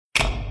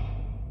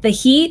The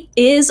heat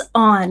is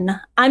on.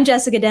 I'm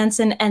Jessica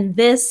Denson, and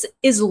this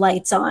is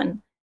Lights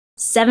On.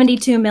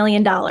 $72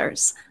 million.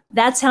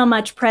 That's how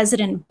much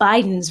President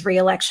Biden's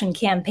re-election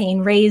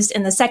campaign raised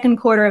in the second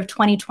quarter of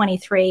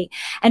 2023,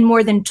 and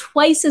more than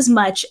twice as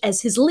much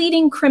as his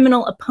leading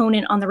criminal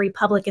opponent on the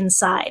Republican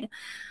side.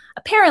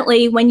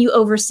 Apparently, when you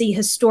oversee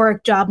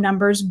historic job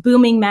numbers,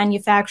 booming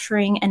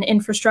manufacturing and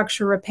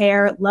infrastructure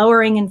repair,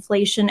 lowering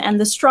inflation, and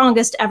the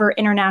strongest ever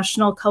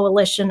international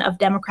coalition of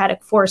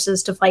democratic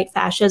forces to fight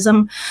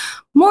fascism,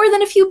 more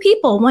than a few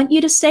people want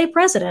you to stay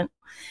president.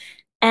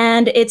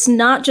 And it's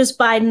not just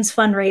Biden's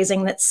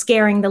fundraising that's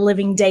scaring the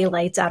living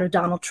daylights out of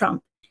Donald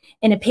Trump.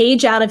 In a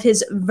page out of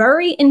his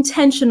very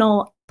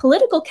intentional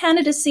political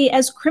candidacy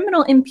as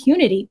criminal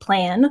impunity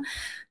plan,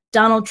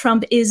 Donald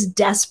Trump is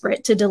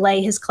desperate to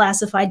delay his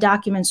classified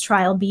documents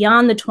trial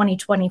beyond the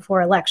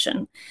 2024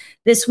 election.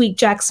 This week,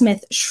 Jack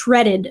Smith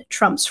shredded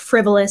Trump's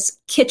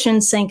frivolous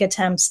kitchen sink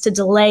attempts to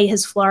delay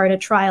his Florida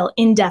trial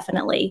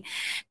indefinitely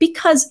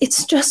because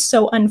it's just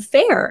so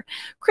unfair.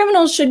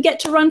 Criminals should get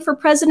to run for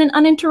president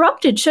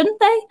uninterrupted, shouldn't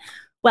they?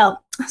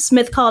 Well,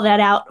 Smith called that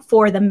out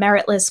for the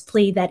meritless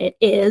plea that it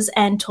is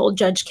and told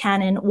Judge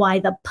Cannon why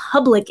the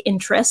public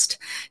interest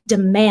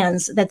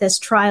demands that this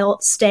trial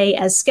stay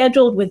as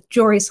scheduled with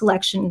jury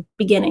selection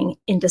beginning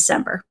in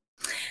December.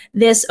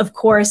 This, of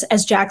course,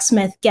 as Jack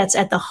Smith gets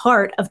at the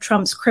heart of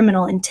Trump's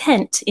criminal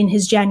intent in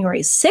his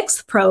January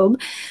 6th probe.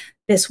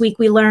 This week,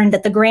 we learned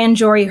that the grand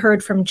jury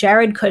heard from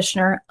Jared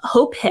Kushner,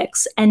 Hope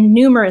Hicks, and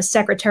numerous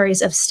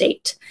secretaries of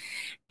state.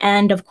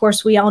 And of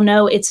course, we all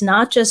know it's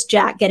not just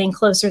Jack getting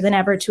closer than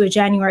ever to a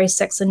January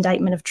 6th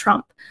indictment of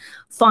Trump.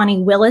 Fani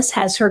Willis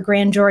has her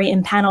grand jury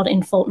impaneled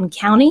in Fulton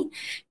County.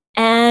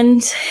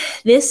 And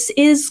this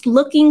is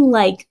looking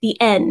like the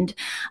end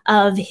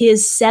of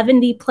his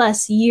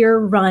 70-plus year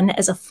run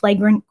as a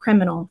flagrant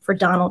criminal for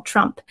Donald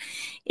Trump.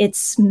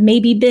 It's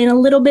maybe been a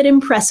little bit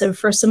impressive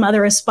for some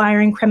other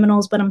aspiring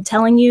criminals, but I'm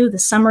telling you, the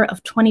summer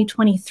of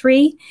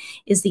 2023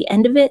 is the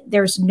end of it.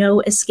 There's no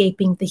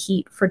escaping the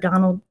heat for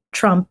Donald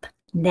Trump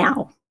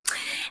now.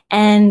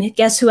 And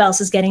guess who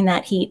else is getting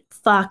that heat?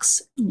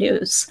 Fox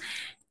News.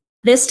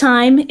 This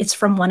time, it's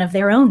from one of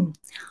their own.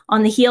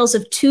 On the heels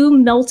of two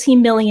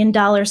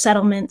multi-million-dollar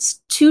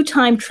settlements,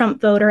 two-time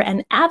Trump voter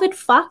and avid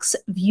Fox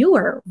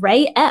viewer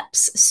Ray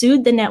Epps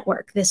sued the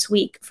network this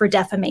week for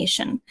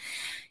defamation.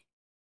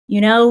 You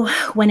know,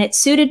 when it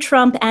suited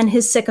Trump and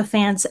his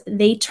sycophants,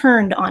 they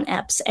turned on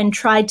Epps and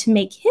tried to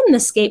make him the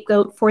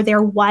scapegoat for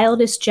their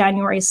wildest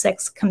January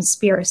 6th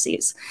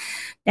conspiracies.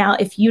 Now,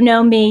 if you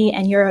know me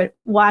and you're a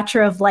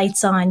watcher of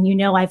Lights On, you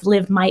know I've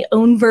lived my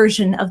own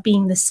version of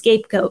being the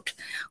scapegoat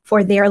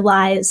for their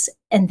lies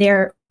and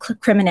their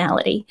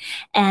criminality.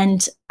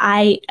 And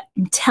I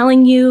am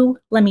telling you,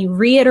 let me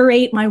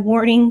reiterate my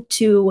warning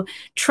to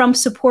Trump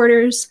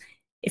supporters.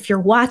 If you're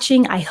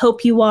watching, I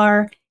hope you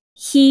are.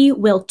 He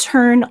will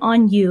turn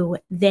on you.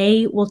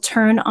 They will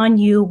turn on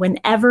you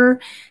whenever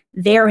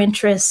their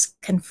interests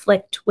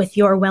conflict with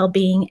your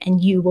well-being,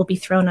 and you will be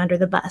thrown under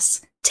the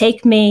bus.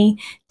 Take me,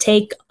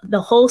 take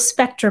the whole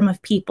spectrum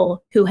of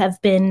people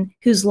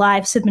whose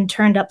lives have been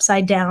turned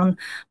upside down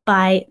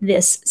by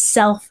this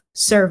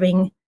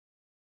self-serving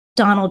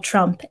Donald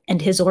Trump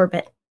and his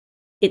orbit.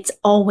 It's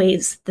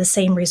always the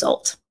same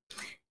result.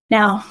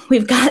 Now,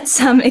 we've got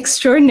some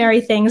extraordinary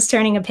things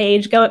going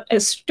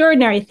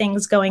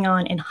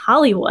on in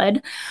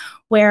Hollywood,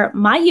 where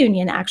my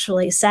union,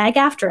 actually,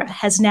 SAG-AFTRA,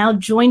 has now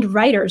joined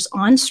writers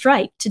on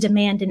strike to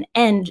demand an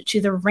end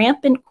to the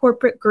rampant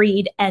corporate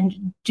greed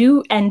and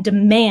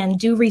demand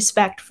due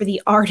respect for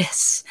the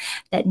artists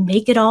that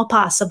make it all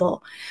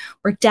possible.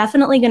 We're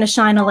definitely going to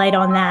shine a light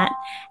on that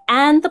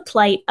and the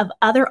plight of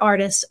other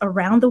artists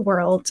around the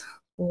world,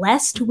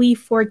 lest we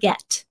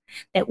forget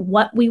that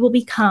what we will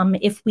become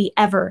if we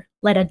ever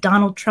let a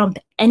Donald Trump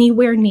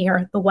anywhere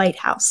near the White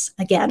House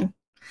again.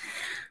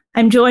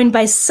 I'm joined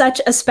by such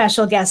a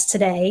special guest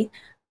today.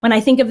 When I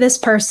think of this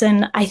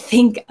person, I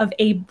think of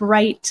a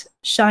bright,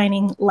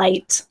 shining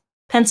light.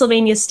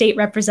 Pennsylvania State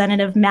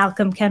Representative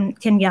Malcolm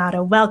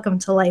Kenyatta. Welcome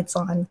to Lights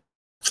On.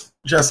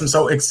 Jess, I'm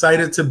so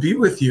excited to be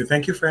with you.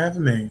 Thank you for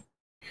having me.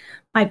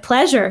 My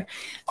pleasure.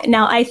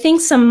 Now, I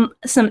think some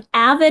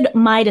avid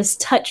Midas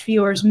Touch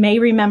viewers may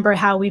remember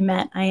how we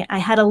met. I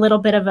had a little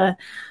bit of a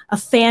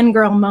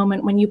fangirl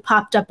moment when you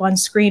popped up on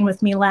screen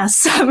with me last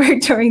summer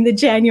during the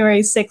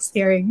January 6th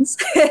hearings.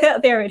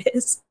 There it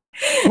is.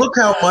 Look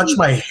how much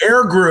my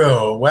hair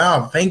grew.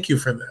 Wow, thank you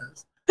for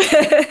this.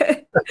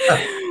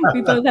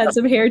 We both had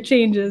some hair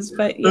changes,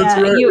 but yeah,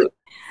 That's right.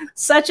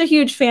 Such a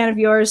huge fan of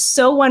yours.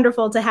 So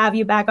wonderful to have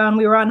you back on.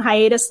 We were on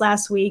hiatus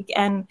last week,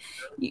 and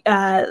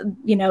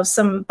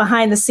some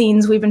behind the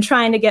scenes, we've been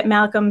trying to get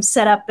Malcolm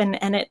set up,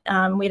 and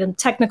we had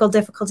technical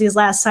difficulties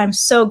last time.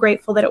 So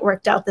grateful that it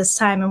worked out this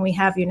time, and we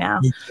have you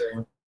now. Me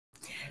too.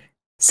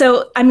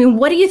 So, I mean,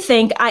 what do you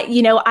think?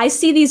 I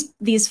see these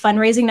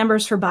fundraising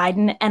numbers for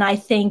Biden, and I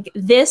think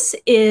this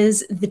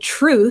is the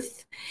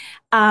truth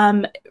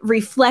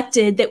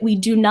reflected that we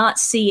do not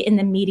see in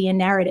the media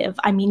narrative.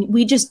 I mean,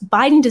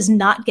 Biden does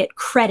not get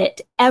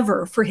credit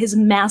ever for his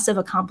massive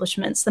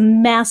accomplishments, the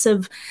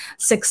massive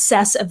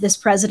success of this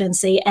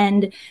presidency.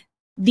 And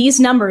these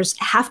numbers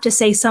have to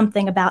say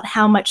something about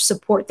how much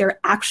support there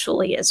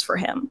actually is for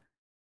him.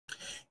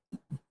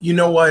 You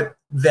know what?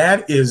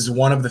 That is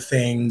one of the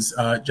things,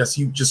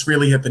 you just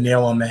really hit the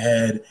nail on the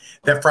head,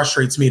 that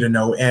frustrates me to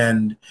no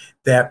end,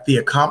 that the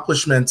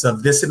accomplishments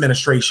of this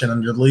administration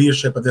under the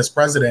leadership of this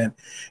president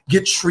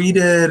get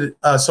treated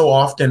so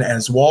often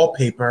as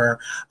wallpaper,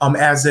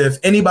 as if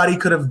anybody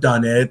could have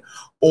done it,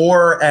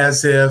 or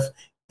as if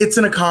it's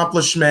an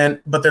accomplishment,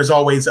 but there's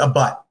always a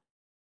but.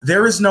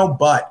 There is no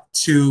but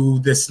to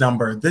this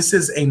number. This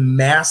is a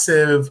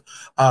massive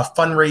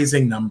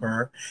fundraising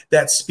number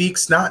that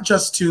speaks not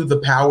just to the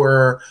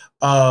power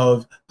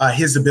of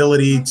his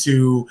ability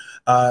to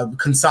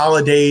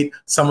consolidate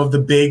some of the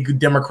big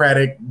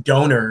Democratic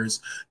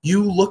donors.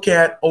 You look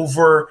at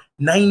over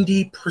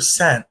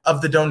 90%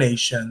 of the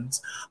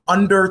donations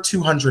under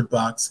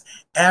 $200,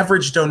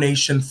 average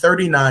donation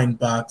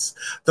 $39,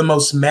 the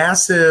most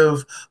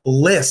massive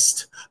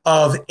list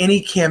of any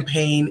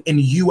campaign in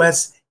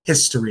U.S.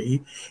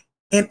 history.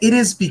 And it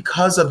is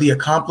because of the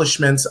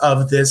accomplishments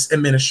of this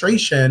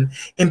administration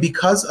and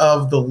because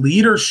of the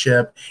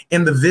leadership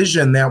and the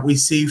vision that we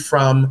see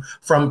from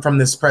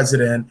this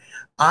president.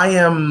 I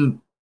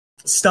am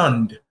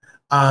stunned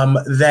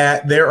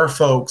that there are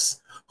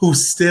folks who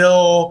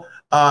still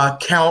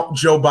count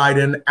Joe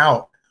Biden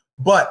out.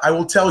 But I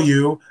will tell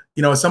you,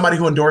 as somebody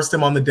who endorsed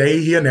him on the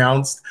day he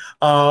announced,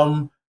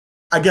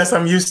 I guess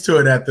I'm used to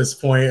it at this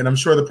point, and I'm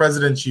sure the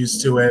president's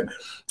used to it.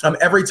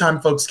 Every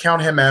time folks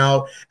count him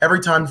out,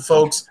 every time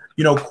folks,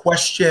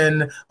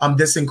 question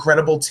this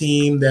incredible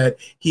team that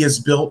he has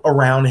built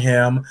around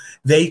him,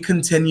 they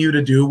continue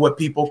to do what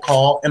people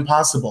call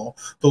impossible.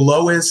 The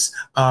lowest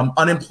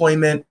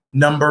unemployment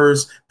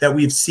numbers that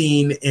we've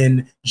seen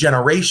in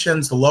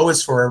generations, the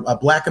lowest for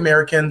Black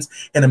Americans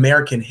in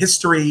American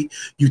history.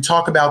 You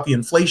talk about the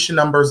inflation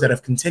numbers that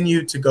have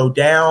continued to go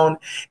down,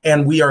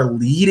 and we are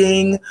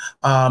leading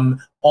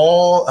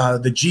all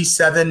the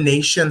G7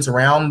 nations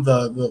around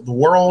the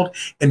world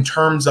in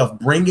terms of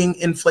bringing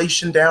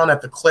inflation down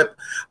at the clip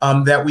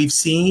that we've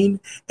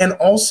seen, and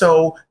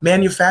also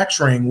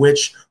manufacturing,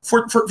 which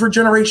for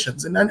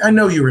generations, and I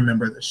know you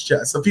remember this,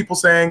 Jess, of people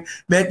saying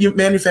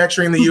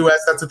manufacturing in the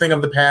U.S., that's a thing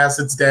of the past,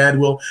 it's dead,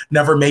 we'll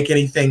never make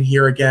anything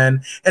here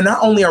again. And not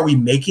only are we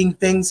making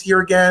things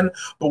here again,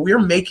 but we're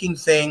making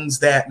things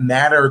that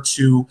matter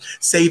to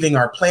saving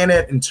our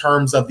planet in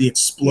terms of the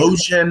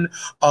explosion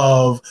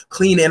of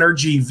clean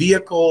energy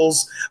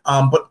vehicles,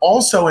 but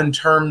also in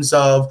terms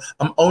of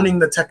owning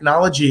the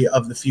technology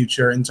of the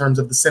future, in terms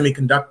of the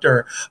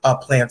semiconductor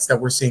plants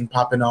that we're seeing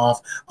popping off,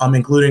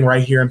 including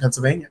right here in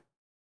Pennsylvania.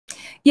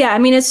 Yeah, I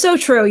mean, it's so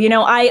true.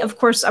 I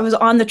was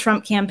on the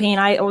Trump campaign.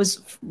 I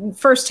was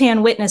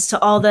firsthand witness to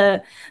all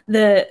the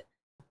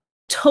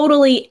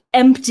totally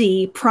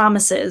empty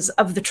promises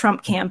of the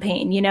Trump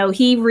campaign.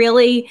 He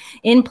really,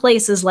 in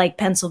places like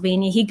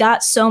Pennsylvania, he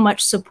got so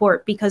much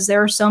support because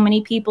there are so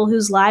many people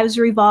whose lives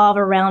revolve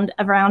around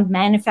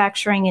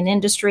manufacturing and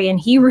industry. And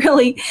he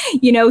really,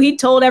 he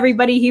told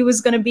everybody he was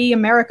going to be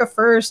America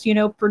first,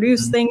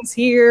 produce things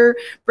here,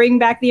 bring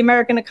back the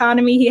American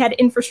economy. He had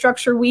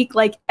infrastructure week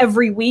like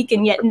every week,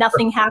 and yet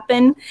nothing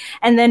happened.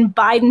 And then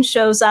Biden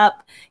shows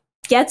up,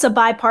 gets a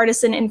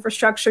bipartisan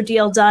infrastructure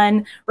deal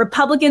done.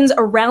 Republicans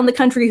around the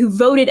country who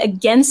voted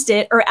against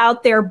it are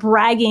out there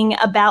bragging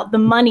about the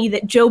money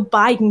that Joe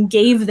Biden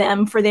gave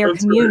them for their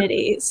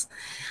communities.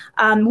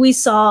 We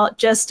saw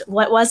just,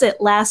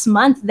 last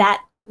month,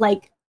 that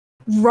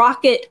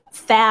rocket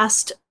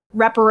fast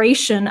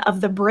reparation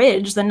of the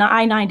bridge, the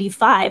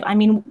I-95. I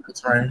mean,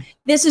 that's right.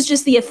 This is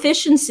just the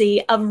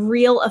efficiency of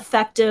real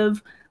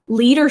effective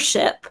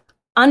leadership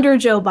under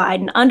Joe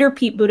Biden, under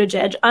Pete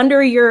Buttigieg,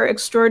 under your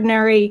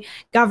extraordinary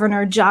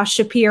governor, Josh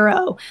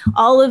Shapiro.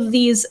 All of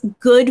these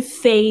good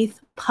faith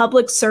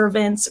public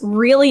servants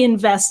really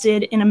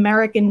invested in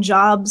American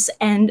jobs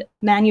and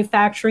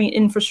manufacturing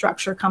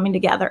infrastructure coming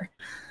together.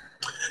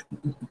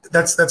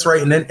 That's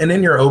right. And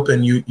in your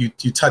open, you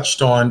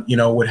touched on,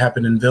 what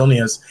happened in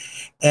Vilnius.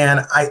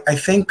 And I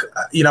think,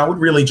 I would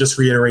really just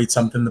reiterate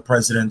something the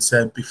president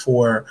said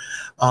before.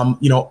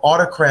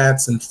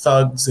 Autocrats and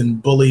thugs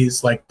and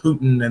bullies like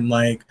Putin and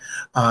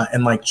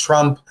like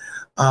Trump,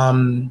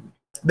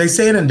 they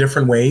say it in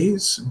different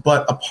ways,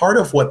 but a part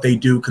of what they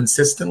do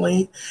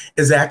consistently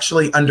is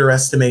actually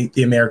underestimate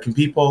the American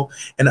people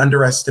and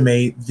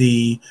underestimate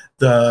the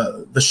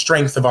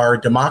strength of our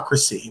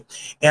democracy.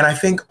 And I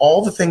think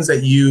all the things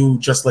that you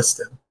just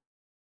listed,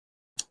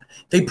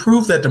 they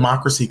prove that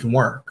democracy can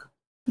work.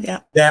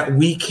 Yeah. That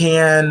we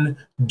can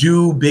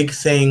do big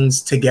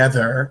things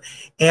together.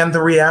 And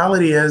the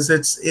reality is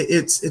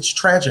it's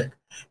tragic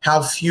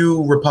how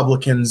few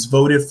Republicans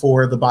voted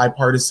for the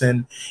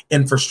bipartisan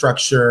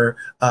infrastructure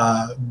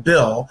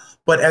bill.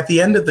 But at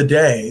the end of the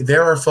day,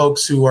 there are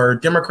folks who are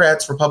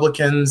Democrats,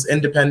 Republicans,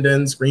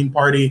 Independents, Green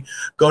Party,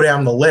 go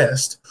down the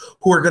list,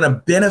 who are going to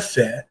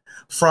benefit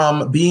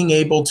from being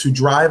able to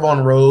drive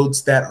on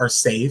roads that are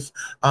safe.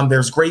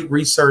 There's great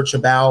research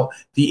about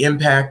the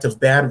impact of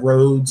bad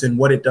roads and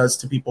what it does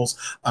to people's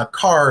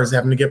cars,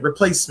 having to get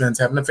replacements,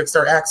 having to fix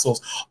their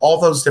axles, all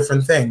those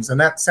different things. And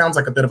that sounds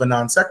like a bit of a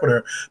non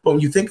sequitur. But when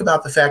you think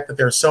about the fact that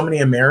there are so many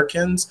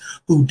Americans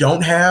who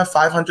don't have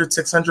 500,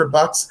 600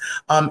 bucks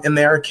in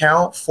their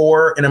account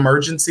for an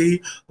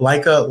emergency,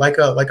 like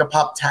a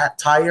pop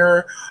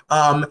tire,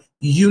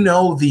 you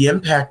know, the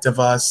impact of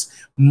us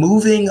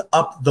moving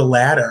up the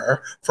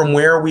ladder from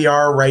where we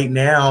are right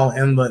now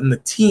in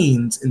the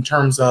teens in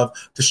terms of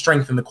the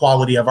strength and the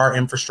quality of our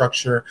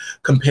infrastructure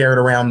compared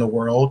around the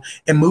world,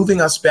 and moving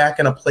us back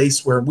in a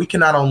place where we can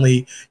not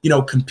only, you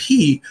know,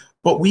 compete,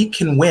 but we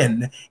can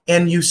win.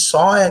 And you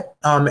saw it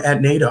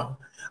at NATO.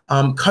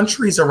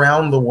 Countries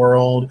around the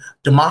world,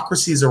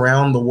 democracies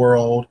around the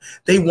world,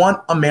 they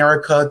want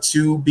America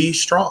to be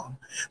strong.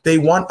 They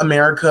want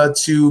America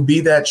to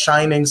be that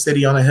shining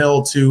city on a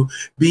hill, to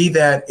be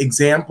that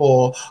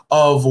example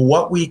of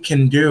what we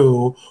can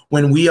do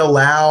when we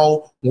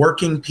allow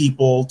working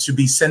people to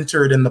be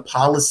centered in the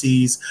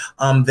policies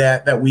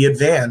that we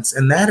advance.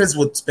 And that is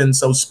what's been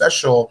so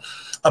special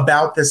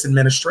about this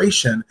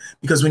administration,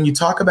 because when you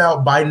talk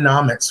about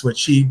Bidenomics,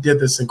 which he did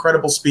this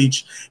incredible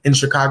speech in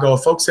Chicago,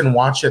 if folks didn't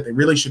watch it, they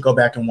really should go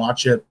back and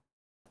watch it.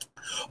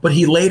 But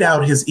he laid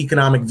out his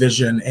economic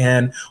vision,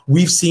 and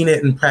we've seen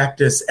it in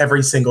practice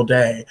every single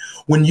day.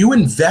 When you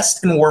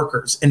invest in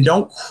workers and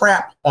don't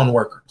crap on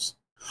workers,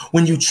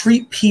 when you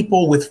treat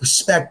people with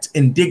respect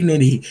and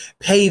dignity,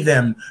 pay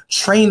them,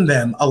 train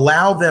them,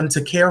 allow them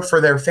to care for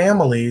their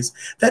families,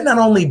 that not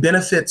only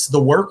benefits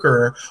the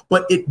worker,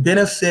 but it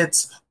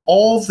benefits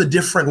all the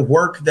different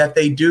work that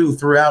they do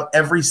throughout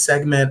every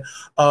segment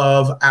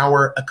of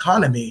our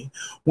economy.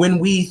 When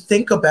we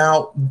think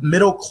about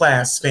middle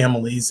class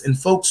families and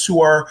folks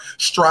who are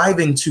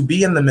striving to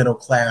be in the middle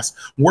class,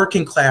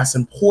 working class,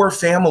 and poor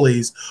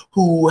families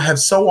who have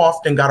so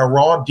often got a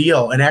raw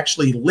deal and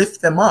actually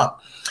lift them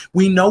up,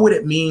 we know what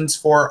it means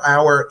for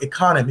our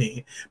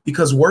economy,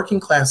 because working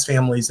class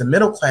families and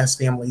middle class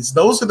families,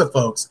 those are the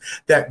folks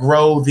that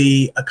grow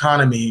the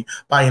economy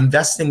by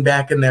investing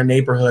back in their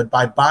neighborhood,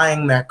 by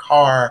buying that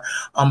car,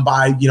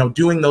 by, you know,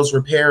 doing those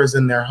repairs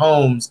in their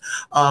homes.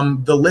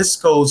 The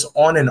list goes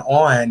on and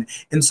on.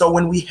 And so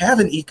when we have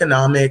an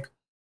economic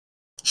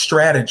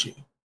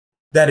strategy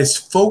that is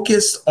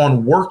focused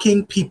on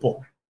working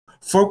people,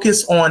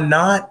 focused on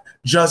not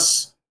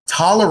just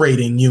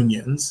tolerating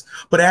unions,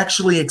 but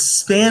actually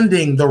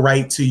expanding the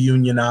right to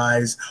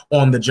unionize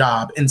on the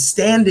job and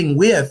standing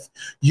with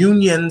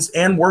unions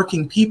and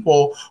working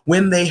people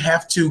when they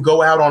have to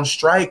go out on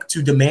strike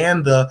to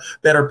demand the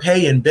better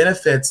pay and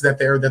benefits that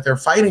they're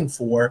fighting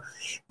for,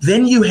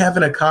 then you have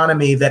an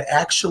economy that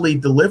actually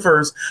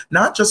delivers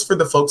not just for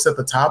the folks at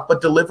the top,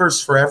 but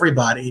delivers for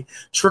everybody.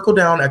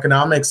 Trickle-down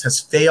economics has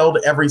failed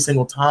every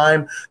single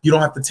time. You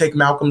don't have to take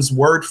Malcolm's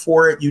word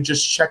for it. You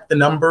just check the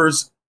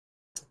numbers.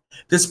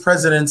 This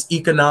president's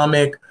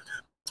economic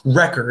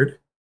record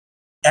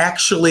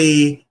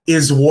actually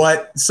is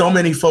what so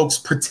many folks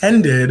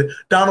pretended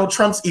Donald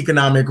Trump's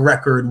economic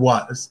record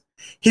was.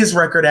 His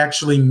record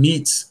actually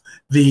meets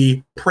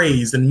the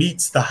praise and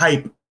meets the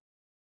hype.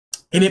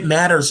 And it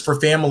matters for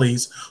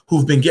families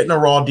who've been getting a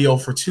raw deal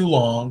for too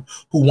long,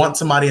 who want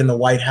somebody in the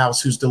White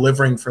House who's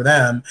delivering for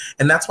them.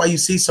 And that's why you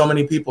see so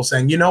many people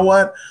saying, you know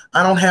what,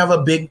 I don't have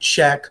a big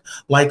check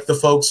like the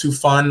folks who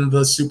fund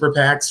the super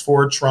PACs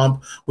for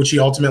Trump, which he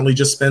ultimately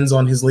just spends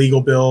on his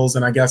legal bills.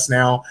 And I guess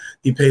now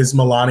he pays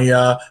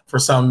Melania for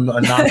some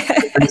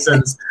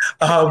reasons.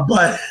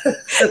 But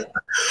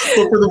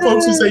for the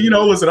folks who say, you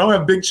know, listen, I don't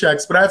have big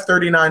checks, but I have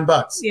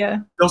 $39. Yeah.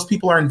 Those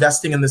people are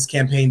investing in this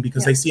campaign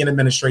because they see an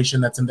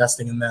administration that's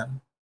investing in them.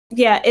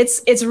 Yeah,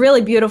 it's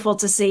really beautiful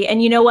to see.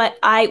 And you know what,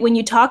 when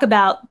you talk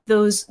about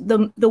those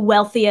the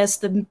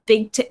wealthiest, the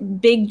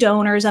big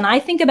donors, and I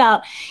think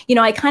about, you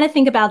know, I kind of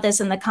think about this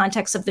in the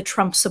context of the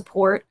Trump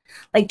support,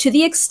 like to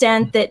the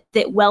extent that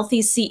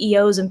wealthy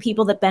CEOs and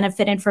people that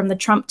benefited from the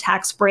Trump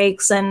tax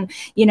breaks and,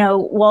 you know,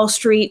 Wall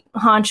Street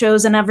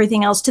honchos and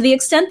everything else, to the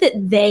extent that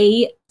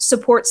they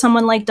support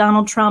someone like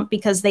Donald Trump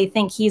because they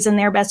think he's in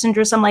their best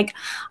interest, I'm like,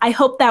 I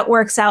hope that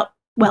works out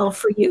well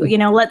for you. You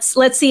know,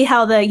 let's see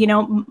how the, you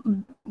know,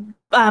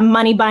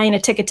 money buying a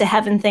ticket to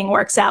heaven thing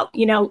works out.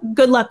 You know,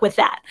 good luck with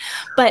that.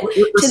 But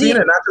we're seeing it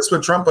not just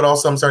with Trump, but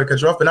also, I'm sorry to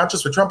cut you off, but not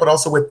just with Trump, but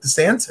also with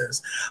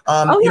DeSantis.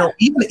 You know,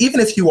 even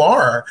if you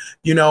are,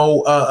 you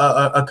know,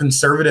 a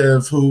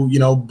conservative who, you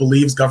know,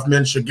 believes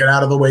government should get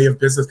out of the way of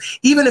business,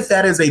 even if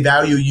that is a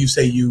value you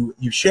say you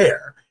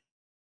share,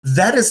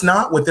 that is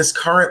not what this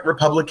current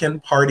Republican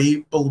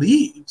Party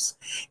believes.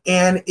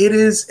 And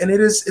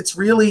it's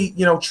really,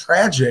 you know,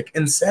 tragic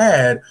and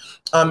sad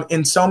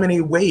in so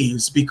many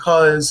ways,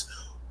 because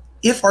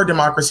if our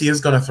democracy is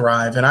going to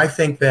thrive, and I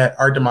think that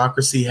our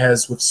democracy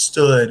has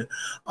withstood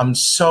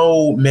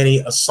so many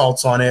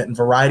assaults on it in a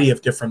variety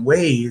of different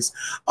ways,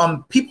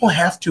 people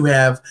have to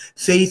have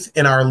faith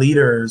in our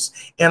leaders.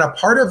 And a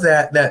part of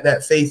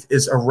that faith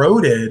is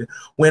eroded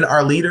when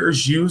our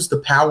leaders use the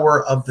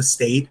power of the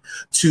state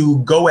to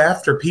go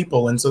after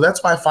people. And so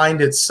that's why I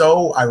find it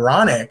so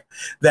ironic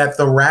that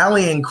the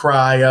rallying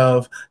cry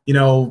of,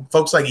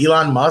 folks like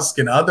Elon Musk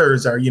and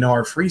others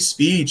are free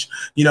speech,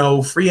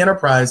 free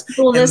enterprise.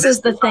 Well, this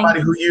is the thing.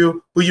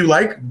 Who you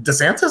like,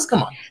 DeSantis?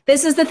 Come on.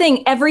 This is the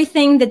thing.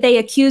 Everything that they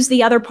accuse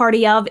the other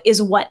party of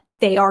is what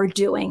they are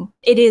doing.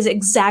 It is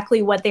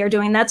exactly what they are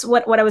doing. That's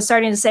what I was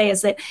starting to say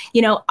is that,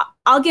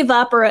 I'll give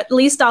up, or at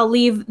least I'll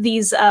leave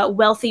these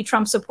wealthy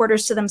Trump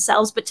supporters to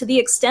themselves. But to the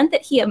extent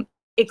that he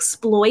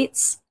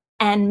exploits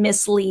and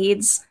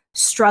misleads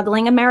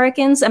struggling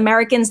Americans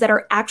that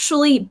are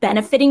actually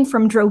benefiting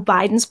from Joe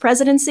Biden's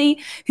presidency,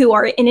 who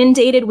are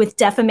inundated with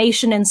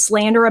defamation and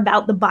slander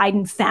about the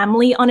Biden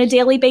family on a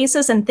daily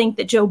basis and think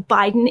that Joe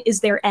Biden is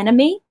their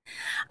enemy.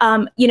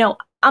 I'm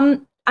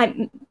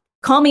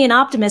call me an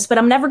optimist, but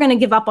I'm never going to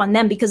give up on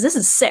them because this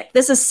is sick.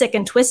 This is sick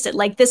and twisted.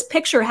 Like, this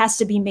picture has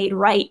to be made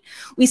right.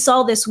 We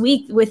saw this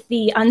week with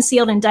the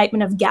unsealed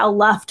indictment of Gal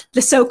Luft,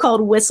 the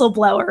so-called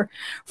whistleblower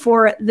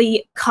for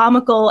the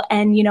comical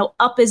and,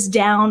 up is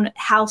down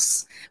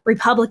House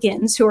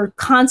Republicans who are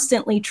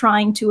constantly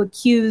trying to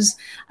accuse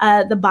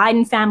the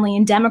Biden family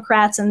and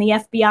Democrats and the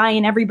FBI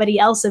and everybody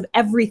else of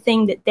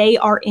everything that they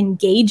are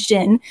engaged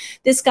in.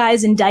 This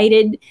guy's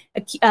indicted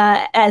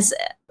as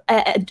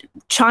a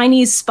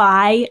Chinese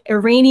spy,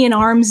 Iranian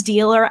arms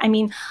dealer. I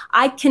mean,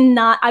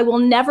 I will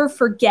never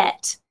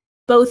forget,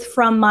 both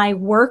from my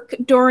work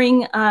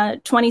during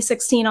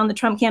 2016 on the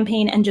Trump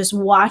campaign and just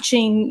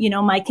watching,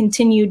 my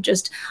continued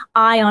just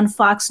eye on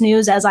Fox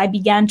News as I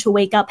began to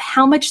wake up,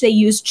 how much they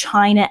use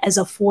China as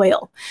a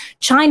foil.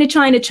 China,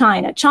 China,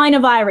 China, China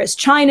virus,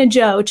 China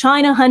Joe,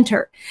 China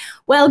Hunter.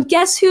 Well,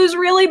 guess who's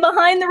really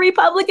behind the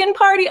Republican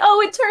Party?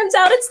 Oh, it turns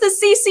out it's the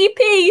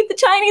CCP, the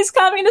Chinese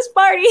Communist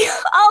Party,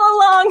 all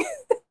along.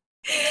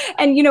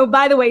 And,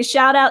 by the way,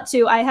 shout out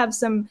to, I have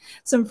some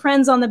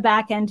friends on the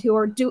back end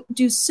who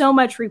do so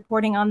much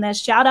reporting on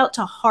this. Shout out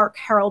to Hark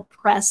Herald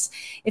Press.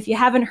 If you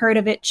haven't heard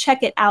of it,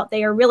 check it out.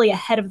 They are really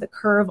ahead of the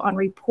curve on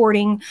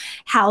reporting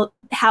how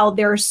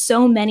there are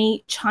so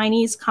many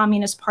Chinese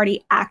Communist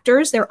Party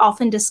actors. They're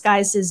often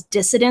disguised as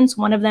dissidents.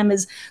 One of them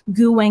is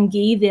Gu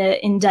Wengi,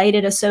 the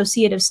indicted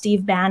associate of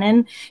Steve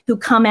Bannon, who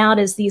come out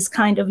as these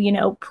kind of,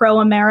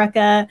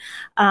 pro-America,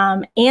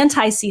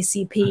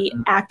 anti-CCP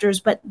actors.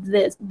 But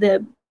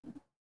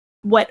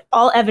what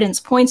all evidence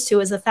points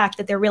to is the fact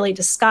that they're really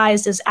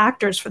disguised as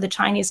actors for the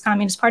Chinese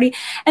Communist Party.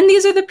 And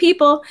these are the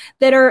people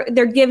that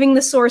they're giving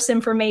the source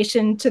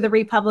information to the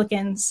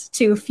Republicans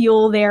to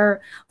fuel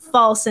their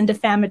false and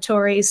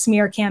defamatory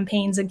smear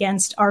campaigns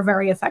against our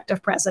very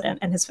effective president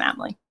and his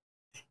family.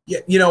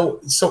 Yeah,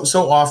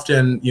 so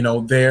often,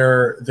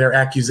 their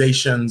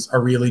accusations are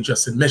really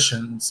just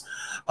admissions,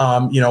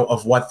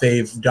 of what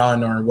they've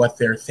done or what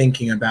they're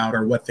thinking about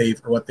or what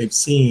they've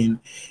seen,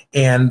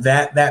 and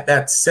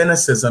that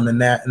cynicism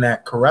and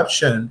that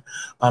corruption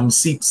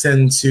seeps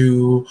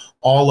into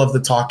all of the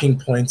talking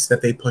points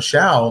that they push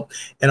out,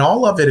 and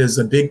all of it is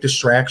a big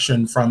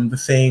distraction from the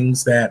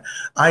things that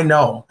I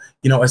know.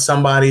 As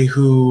somebody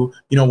who,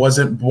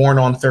 wasn't born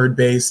on third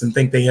base and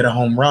think they hit a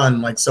home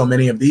run like so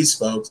many of these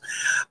folks,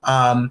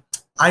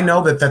 I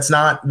know that that's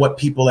not what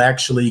people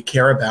actually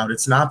care about.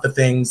 It's not the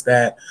things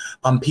that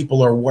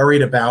people are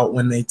worried about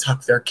when they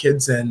tuck their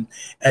kids in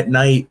at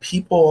night.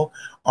 People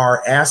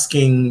are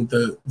asking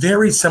the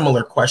very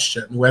similar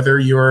question, whether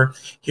you're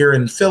here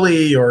in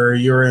Philly or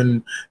you're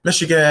in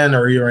Michigan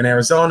or you're in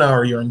Arizona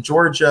or you're in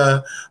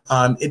Georgia.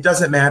 It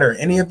doesn't matter.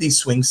 Any of these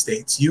swing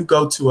states, you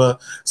go to a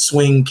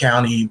swing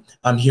county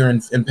here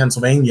in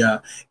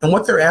Pennsylvania, and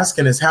what they're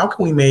asking is, how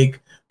can we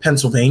make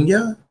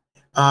Pennsylvania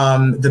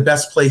the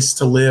best place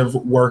to live,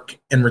 work,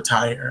 and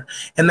retire?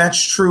 And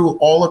that's true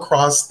all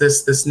across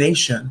this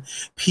nation.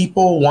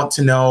 People want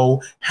to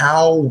know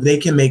how they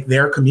can make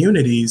their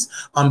communities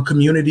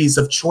communities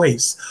of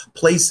choice,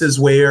 places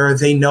where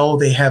they know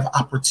they have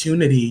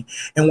opportunity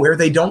and where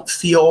they don't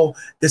feel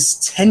this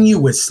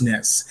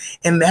tenuousness.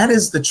 And that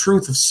is the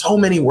truth of so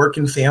many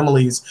working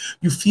families.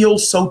 You feel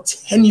so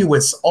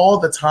tenuous all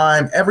the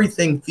time.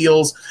 Everything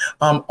feels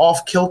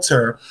off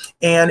kilter.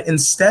 And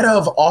instead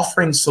of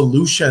offering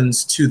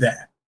solutions to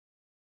that,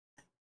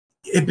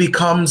 it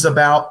becomes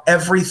about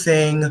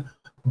everything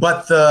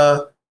but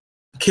the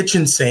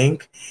kitchen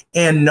sink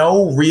and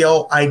no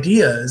real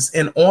ideas.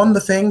 And on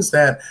the things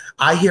that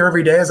I hear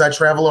every day as I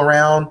travel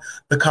around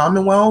the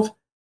Commonwealth,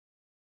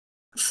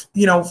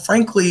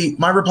 frankly,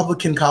 my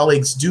Republican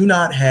colleagues do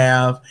not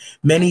have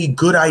many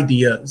good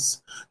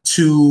ideas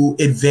to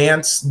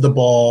advance the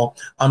ball,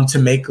 to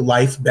make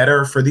life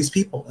better for these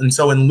people. And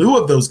so in lieu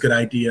of those good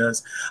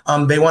ideas,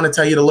 they want to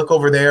tell you to look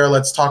over there,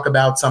 let's talk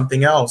about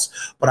something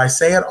else. But I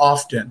say it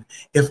often,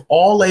 if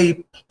all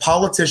a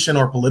politician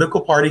or political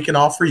party can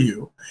offer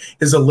you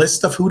is a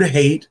list of who to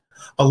hate,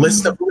 a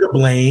list of who to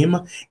blame,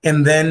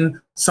 and then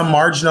some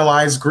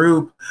marginalized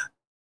group.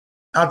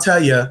 I'll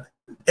tell you,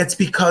 it's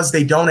because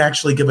they don't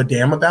actually give a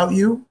damn about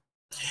you.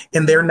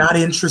 And they're not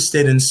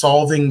interested in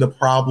solving the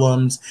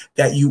problems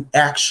that you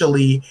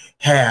actually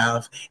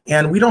have.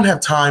 And we don't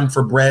have time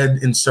for bread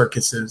and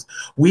circuses.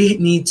 We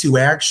need to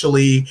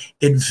actually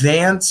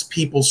advance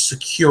people's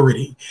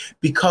security,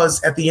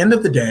 because at the end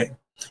of the day,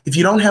 if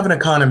you don't have an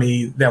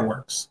economy that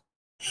works,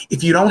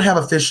 if you don't have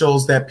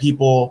officials that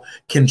people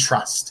can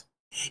trust,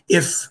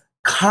 if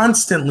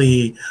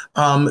constantly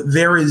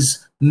there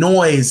is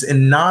noise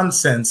and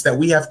nonsense that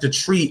we have to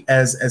treat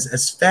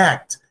as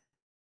fact,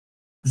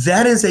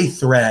 that is a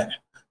threat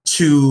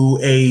to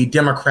a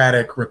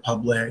democratic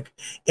republic.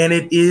 And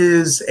it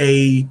is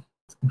a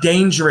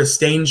dangerous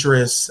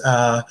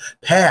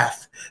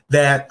path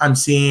that I'm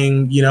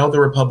seeing, the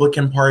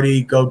Republican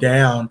Party go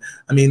down.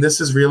 I mean, this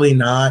is really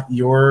not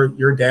your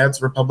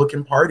dad's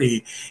Republican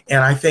Party.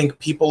 And I think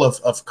people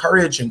of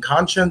courage and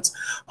conscience,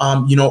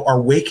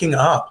 are waking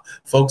up.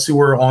 Folks who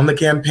were on the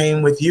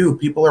campaign with you,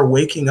 people are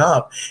waking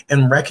up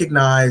and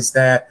recognize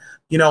that,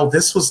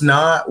 this was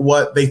not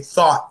what they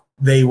thought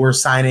they were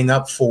signing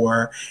up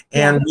for.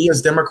 And we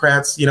as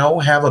Democrats,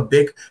 have a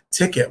big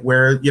ticket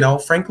where,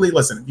 frankly,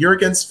 listen, if you're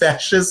against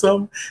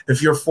fascism,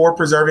 if you're for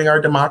preserving our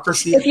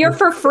democracy, if you're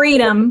for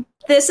freedom,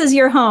 this is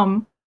your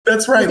home.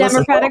 That's right. The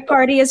Democratic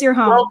Party is your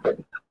home.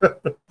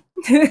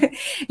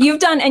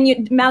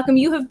 Malcolm,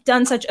 you have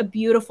done such a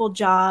beautiful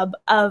job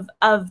of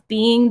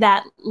being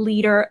that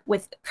leader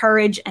with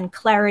courage and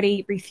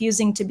clarity,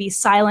 refusing to be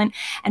silent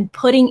and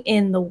putting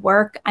in the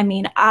work. I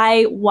mean,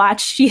 I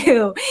watched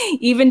you,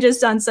 even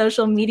just on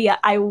social media,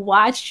 I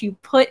watched you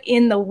put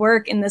in the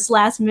work in this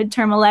last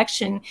midterm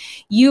election.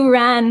 You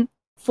ran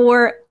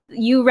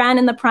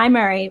in the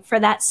primary for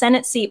that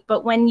Senate seat,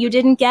 but when you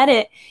didn't get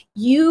it,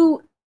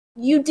 you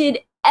did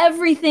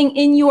everything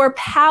in your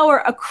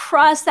power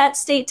across that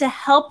state to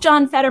help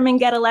John Fetterman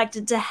get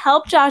elected, to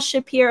help Josh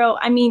Shapiro.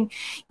 I mean,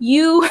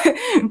 you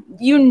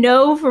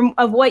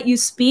of what you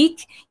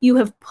speak, you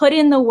have put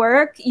in the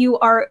work,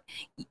 your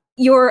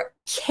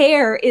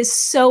care is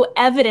so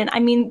evident. I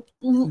mean,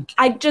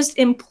 I just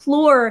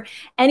implore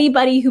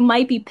anybody who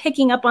might be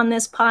picking up on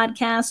this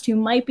podcast, who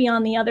might be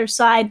on the other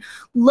side,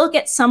 look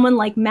at someone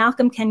like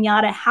Malcolm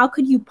Kenyatta. How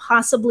could you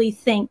possibly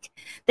think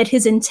that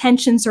his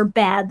intentions are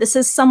bad? This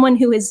is someone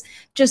who has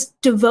just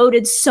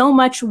devoted so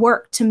much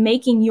work to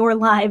making your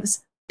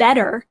lives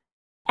better.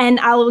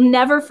 And I'll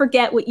never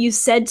forget what you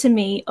said to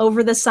me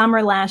over the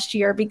summer last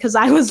year, because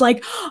I was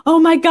like, oh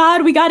my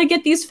God, we got to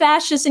get these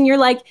fascists. And you're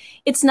like,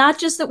 it's not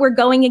just that we're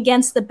going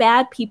against the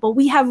bad people.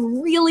 We have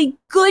really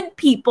good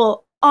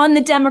people on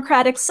the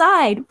Democratic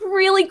side,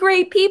 really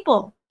great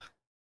people.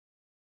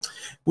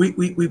 We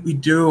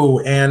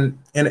do. And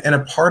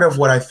a part of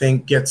what I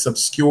think gets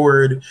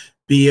obscured,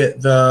 be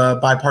it the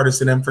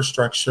bipartisan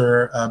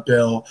infrastructure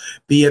bill,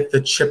 be it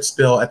the CHIPS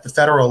bill at the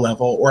federal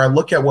level, or I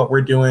look at what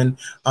we're doing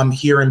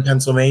here in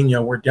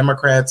Pennsylvania, where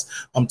Democrats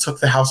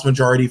took the House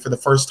majority for the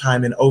first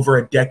time in over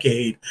a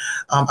decade.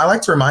 I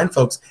like to remind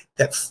folks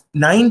that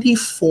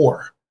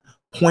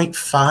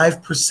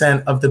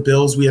 94.5% of the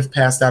bills we have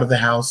passed out of the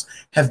House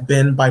have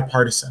been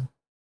bipartisan.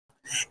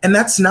 And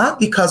that's not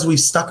because we've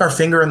stuck our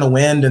finger in the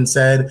wind and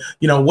said,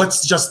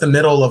 what's just the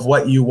middle of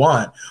what you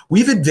want.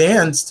 We've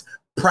advanced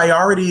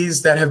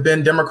priorities that have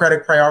been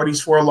Democratic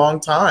priorities for a long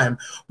time.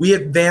 We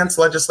advanced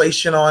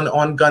legislation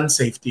on gun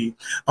safety.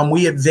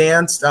 We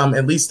advanced,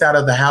 at least out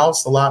of the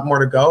House, a lot more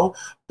to go,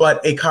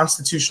 but a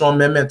constitutional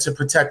amendment to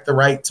protect the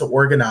right to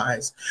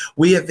organize.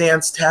 We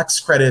advanced tax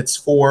credits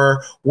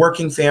for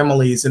working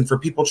families and for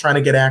people trying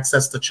to get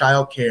access to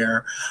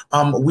childcare.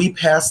 We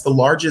passed the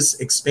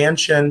largest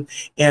expansion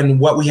in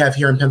what we have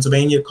here in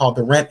Pennsylvania called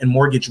the Rent and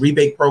Mortgage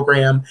Rebate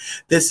Program.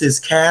 This is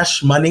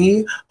cash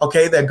money,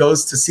 that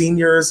goes to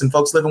seniors and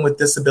folks living with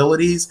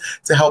disabilities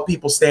to help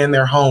people stay in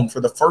their home.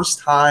 For the first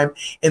time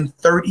in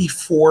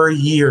 34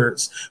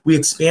 years, we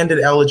expanded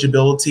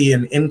eligibility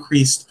and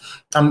increased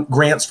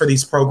grants for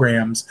these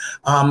programs.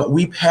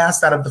 We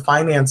passed out of the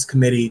Finance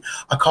Committee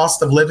a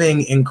cost of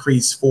living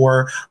increase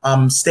for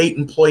state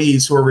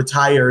employees who are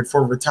retired,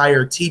 for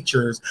retired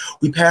teachers.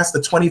 We passed the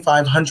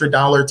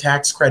 $2,500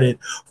 tax credit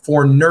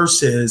for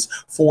nurses,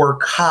 for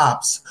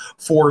cops,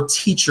 for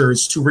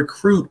teachers to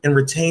recruit and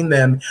retain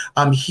them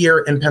here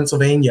in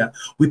Pennsylvania.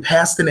 We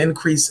passed an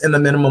increase in the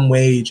minimum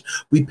wage.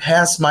 We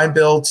passed my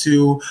bill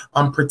to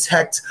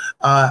protect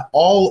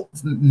all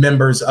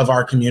members of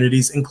our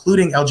communities,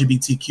 including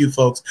LGBTQ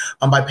folks,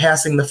 by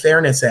passing the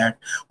Fairness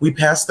Act. We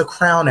passed the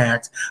Crown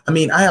Act. I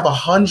mean, I have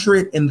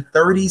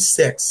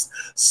 136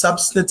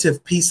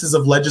 substantive pieces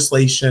of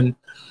legislation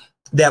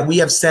that we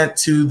have sent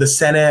to the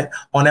Senate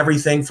on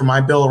everything from my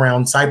bill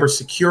around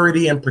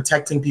cybersecurity and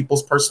protecting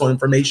people's personal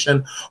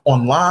information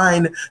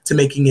online, to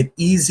making it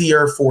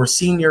easier for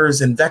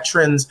seniors and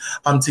veterans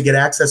to get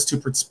access to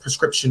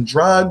prescription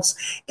drugs.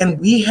 And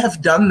we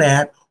have done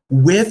that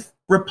with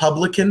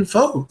Republican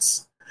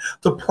votes.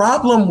 The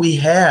problem we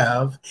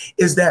have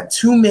is that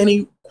too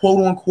many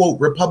quote unquote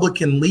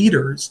Republican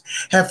leaders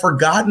have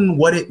forgotten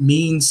what it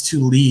means to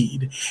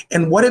lead.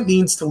 And what it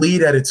means to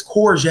lead at its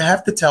core is you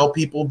have to tell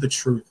people the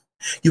truth.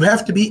 You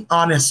have to be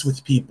honest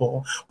with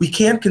people. We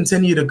can't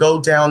continue to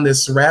go down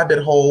this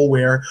rabbit hole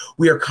where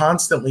we are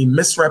constantly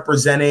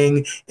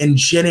misrepresenting and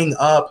ginning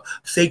up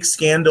fake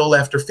scandal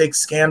after fake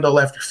scandal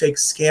after fake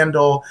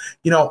scandal.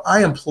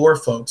 I implore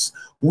folks,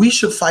 we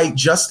should fight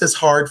just as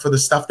hard for the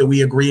stuff that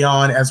we agree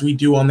on as we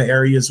do on the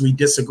areas we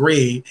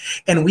disagree.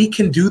 And we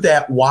can do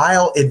that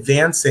while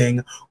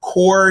advancing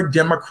core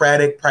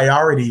democratic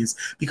priorities,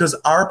 because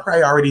our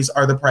priorities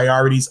are the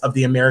priorities of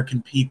the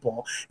American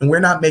people. And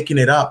we're not making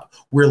it up.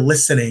 We're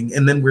listening,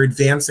 and then we're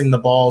advancing the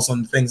balls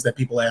on things that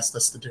people asked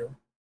us to do.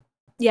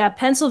 Yeah,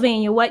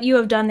 Pennsylvania, what you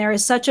have done there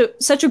is such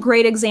a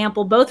great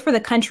example, both for the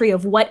country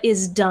of what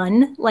is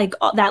done, like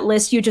that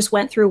list you just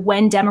went through,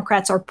 when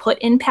Democrats are put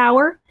in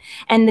power,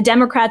 and the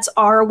Democrats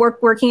are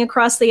working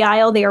across the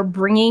aisle. They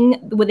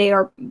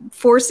are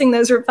forcing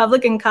those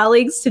Republican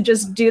colleagues to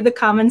just do the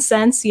common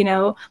sense,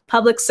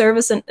 public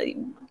service and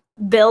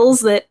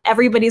bills that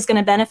everybody's going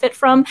to benefit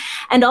from.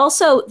 And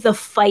also the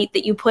fight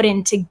that you put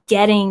into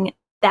getting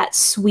that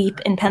sweep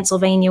in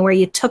Pennsylvania, where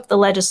you took the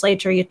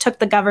legislature, you took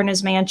the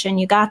governor's mansion,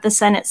 you got the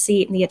Senate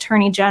seat and the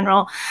attorney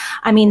general.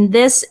 I mean,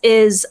 this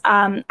is,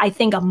 I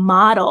think, a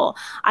model.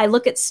 I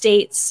look at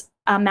states,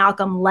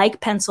 Malcolm,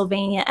 like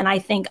Pennsylvania, and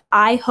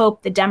I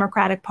hope the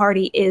Democratic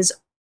Party is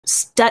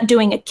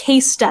doing a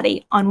case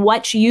study on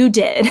what you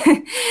did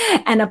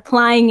and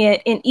applying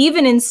it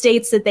even in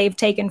states that they've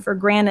taken for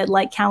granted,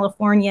 like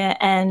California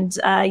and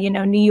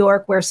New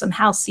York, where some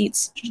House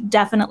seats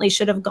definitely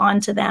should have gone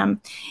to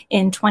them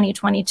in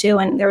 2022.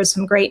 And there was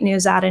some great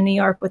news out of New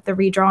York with the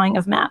redrawing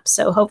of maps.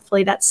 So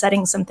hopefully that's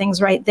setting some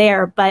things right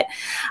there. But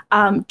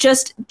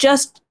just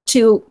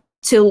to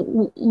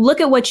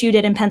look at what you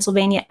did in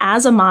Pennsylvania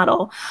as a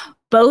model,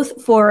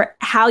 both for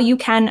how you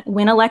can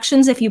win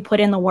elections if you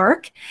put in the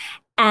work,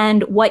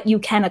 and what you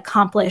can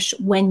accomplish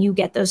when you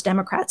get those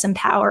Democrats in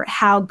power,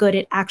 how good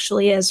it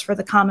actually is for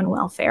the common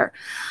welfare.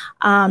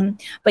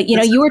 But,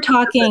 you were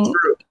talking.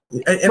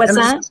 What's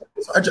that?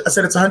 I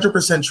said it's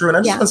 100% true. And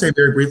I just want to say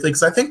very briefly,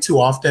 because I think too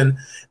often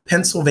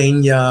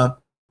Pennsylvania,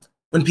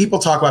 when people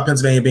talk about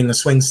Pennsylvania being a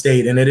swing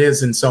state, and it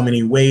is in so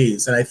many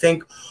ways, and I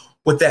think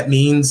what that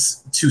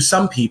means to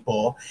some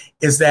people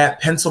is that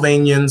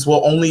Pennsylvanians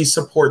will only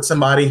support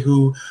somebody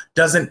who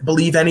doesn't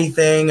believe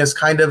anything, is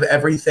kind of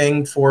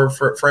everything for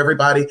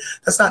everybody.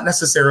 That's not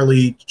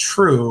necessarily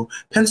true.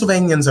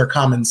 Pennsylvanians are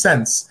common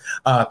sense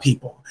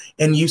people.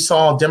 And you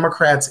saw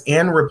Democrats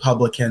and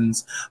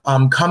Republicans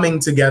coming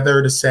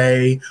together to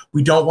say,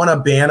 we don't want to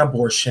ban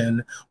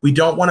abortion. We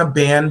don't want to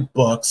ban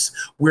books.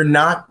 We're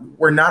not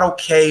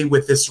okay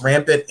with this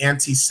rampant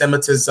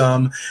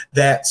anti-Semitism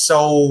that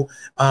so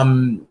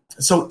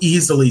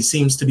easily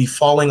seems to be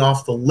falling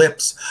off the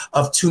lips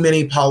of too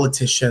many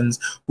politicians.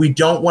 We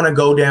don't want to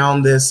go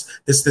down this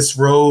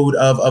road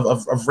of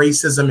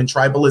racism and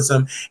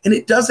tribalism. And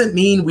it doesn't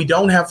mean we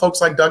don't have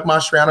folks like Doug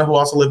Mastriano who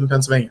also live in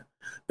Pennsylvania.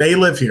 They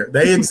live here.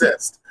 They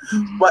exist.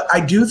 But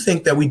I do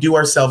think that we do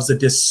ourselves a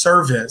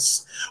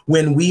disservice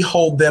when we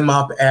hold them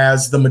up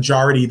as the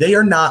majority. They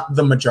are not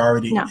the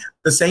majority. No.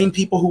 The same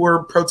people who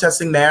are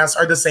protesting masks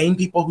are the same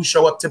people who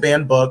show up to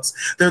ban books.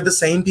 They're the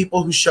same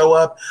people who show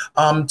up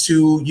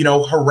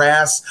to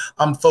harass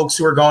folks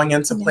who are going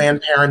into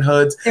Planned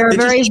Parenthoods. They're a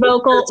very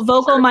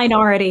vocal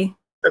minority.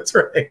 That's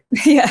right.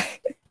 Yeah,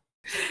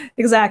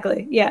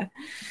 exactly. Yeah.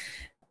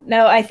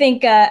 No, I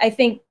think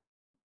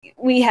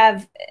we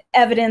have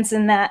evidence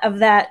of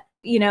that,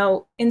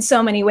 in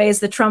so many ways.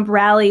 The Trump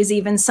rallies,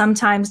 even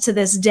sometimes to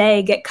this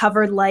day, get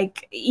covered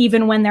like,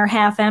 even when they're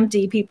half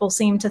empty, people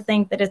seem to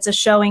think that it's a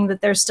showing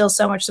that there's still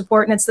so much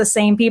support. And it's the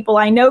same people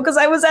I know, because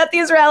I was at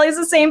these rallies,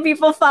 the same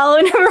people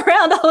following him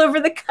around all over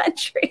the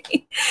country.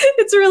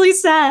 It's really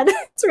sad.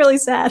 It's really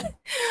sad.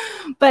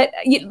 But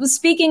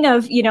speaking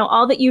of,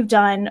 all that you've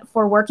done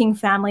for working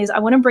families, I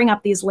want to bring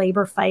up these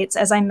labor fights.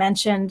 As I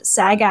mentioned,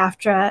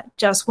 SAG-AFTRA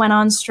just went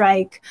on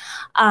strike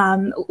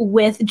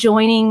with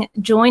joining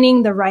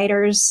the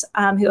writers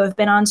who have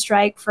been on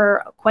strike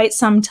for quite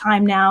some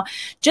time now,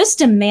 just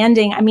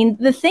demanding. I mean,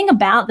 the thing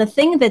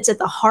that's at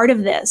the heart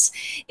of this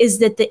is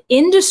that the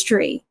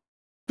industry,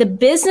 the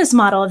business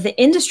model of the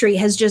industry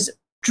has just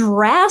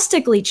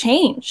drastically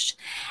changed,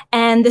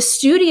 and the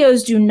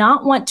studios do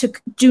not want to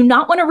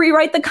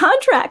rewrite the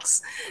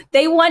contracts.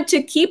 They want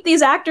to keep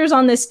these actors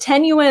on this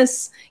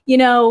tenuous,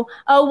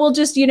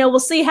 we'll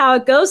see how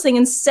it goes thing,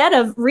 instead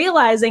of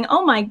realizing,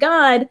 oh my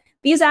God,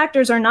 these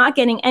actors are not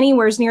getting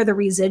anywhere near the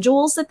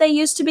residuals that they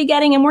used to be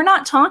getting. And we're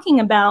not talking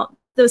about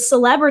the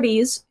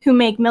celebrities who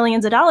make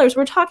millions of dollars.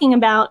 We're talking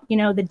about,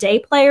 the day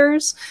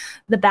players,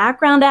 the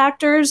background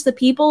actors, the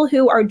people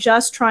who are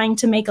just trying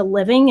to make a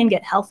living and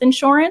get health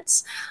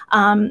insurance,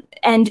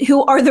 and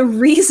who are the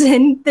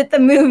reason that the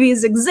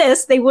movies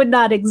exist. They would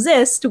not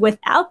exist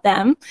without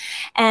them.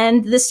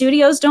 And the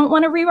studios don't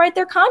want to rewrite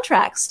their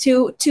contracts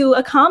to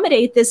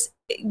accommodate this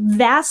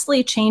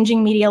vastly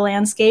changing media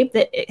landscape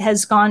that it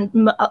has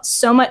gone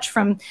so much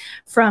from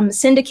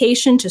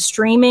syndication to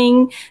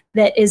streaming,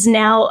 that is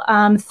now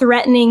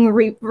threatening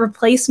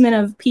replacement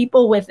of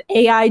people with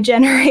AI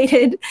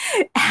generated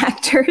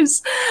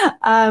actors.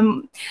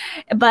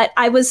 But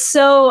I was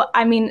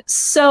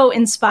so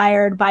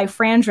inspired by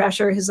Fran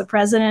Drescher, who's the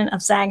president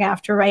of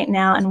SAG-AFTRA right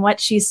now, and what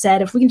she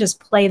said. If we can just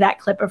play that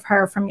clip of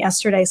her from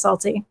yesterday,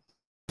 Salty.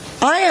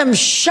 I am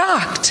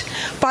shocked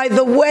by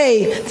the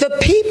way the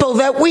people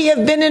that we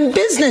have been in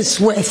business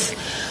with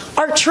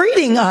are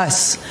treating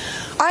us.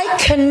 I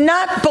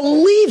cannot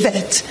believe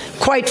it,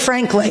 quite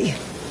frankly.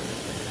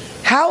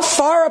 How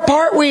far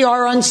apart we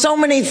are on so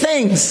many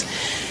things.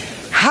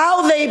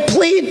 How they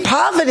plead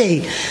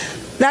poverty,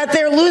 that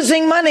they're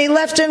losing money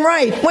left and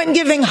right when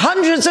giving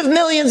hundreds of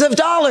millions of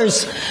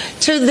dollars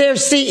to their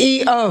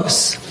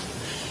CEOs.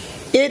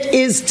 It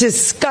is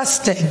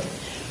disgusting.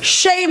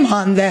 Shame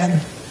on them.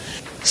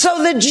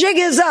 So the jig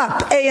is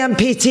up,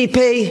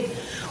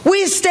 AMPTP.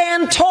 We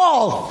stand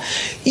tall.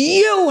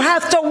 You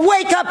have to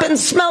wake up and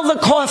smell the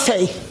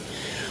coffee.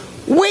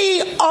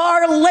 We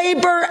are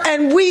labor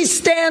and we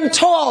stand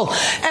tall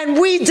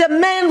and we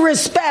demand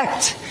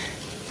respect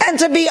and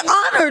to be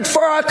honored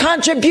for our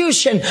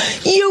contribution.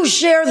 You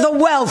share the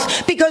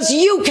wealth because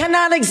you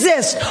cannot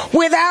exist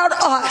without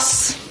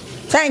us.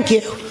 Thank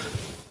you.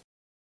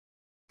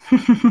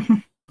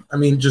 I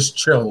mean, just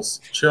chills.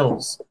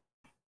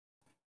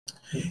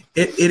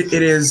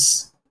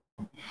 It's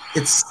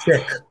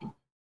sick.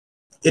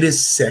 It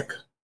is sick.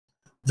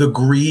 The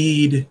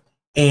greed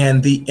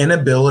and the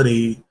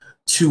inability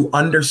to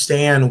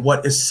understand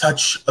what is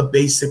such a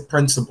basic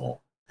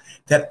principle,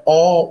 that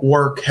all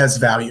work has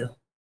value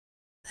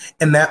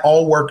and that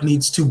all work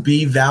needs to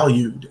be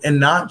valued, and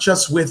not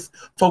just with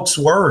folks'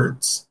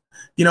 words.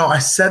 You know, I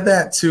said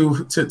that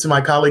to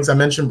my colleagues. I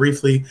mentioned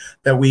briefly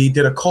that we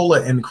did a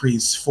COLA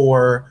increase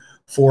for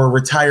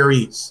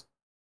retirees.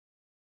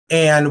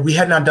 And we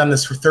had not done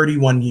this for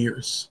 31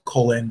 years,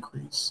 COLA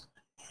increase.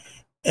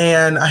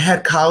 And I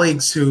had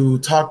colleagues who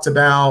talked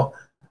about,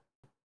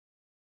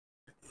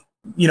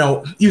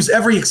 use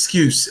every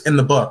excuse in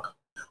the book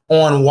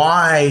on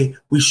why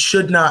we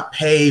should not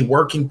pay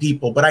working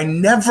people. But I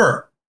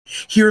never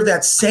hear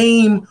that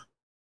same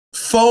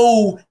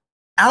faux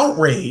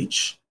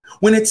outrage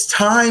when it's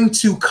time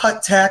to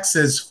cut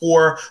taxes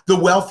for the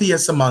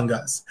wealthiest among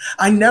us.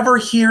 I never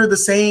hear the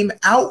same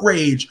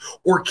outrage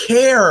or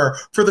care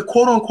for the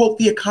quote unquote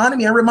the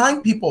economy. I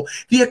remind people,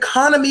 the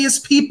economy is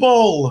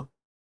people.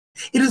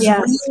 It is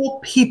real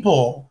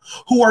people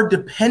who are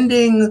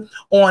depending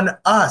on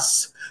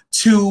us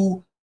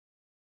to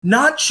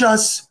not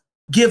just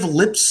give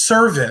lip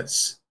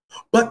service,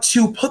 but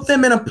to put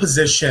them in a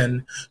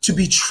position to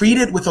be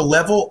treated with a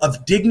level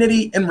of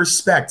dignity and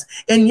respect.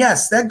 And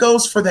yes, that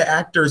goes for the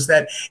actors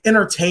that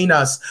entertain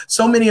us.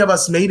 So many of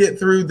us made it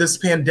through this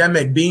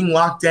pandemic being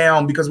locked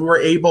down because we were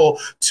able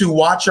to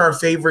watch our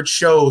favorite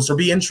shows or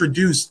be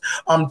introduced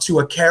to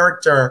a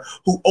character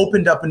who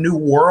opened up a new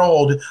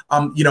world,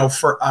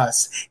 for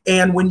us.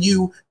 And when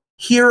you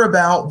hear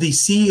about the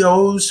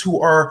CEOs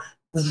who are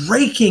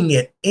raking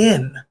it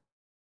in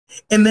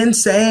and then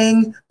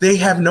saying they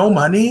have no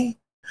money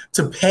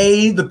to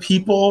pay the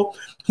people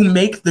who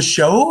make the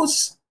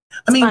shows.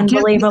 I mean,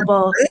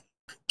 unbelievable.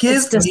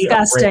 It's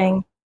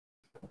disgusting.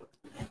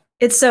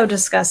 It's so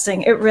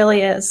disgusting. It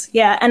really is.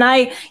 Yeah. And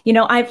I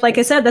like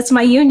I said, that's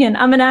my union.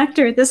 I'm an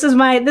actor.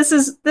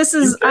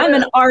 I'm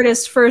an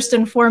artist first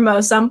and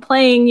foremost. I'm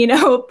playing,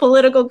 a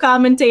political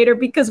commentator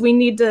because we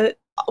need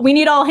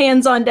all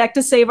hands on deck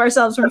to save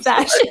ourselves from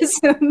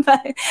fascism.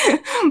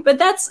 But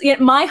that's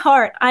my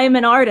heart. I am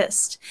an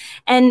artist.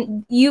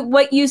 And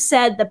what you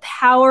said, the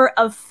power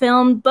of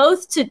film,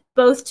 both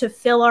to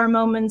fill our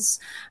moments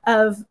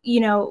of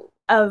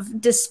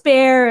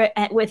despair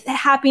with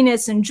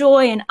happiness and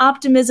joy and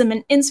optimism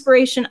and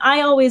inspiration. I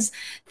always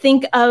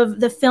think of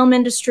the film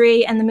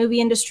industry and the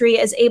movie industry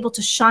as able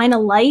to shine a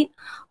light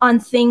on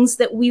things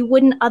that we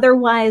wouldn't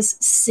otherwise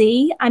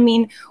see. I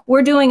mean,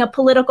 we're doing a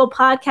political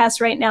podcast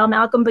right now,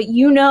 Malcolm, but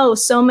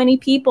so many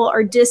people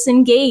are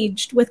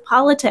disengaged with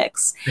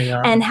politics.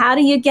 And how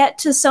do you get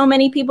to so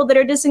many people that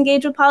are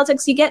disengaged with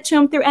politics? You get to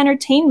them through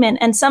entertainment.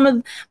 And some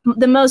of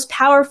the most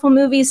powerful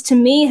movies to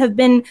me have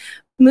been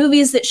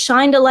movies that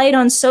shined a light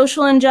on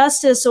social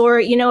injustice or,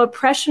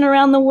 oppression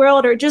around the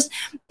world, or just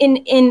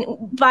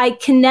by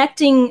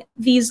connecting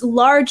these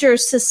larger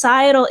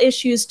societal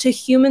issues to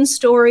human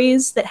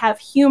stories that have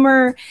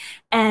humor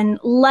and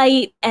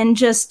light and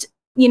just,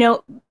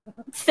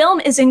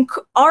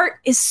 art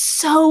is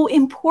so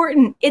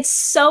important. It's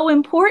so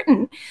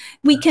important.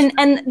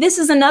 And this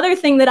is another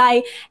thing that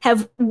I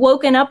have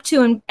woken up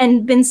to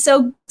and been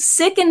so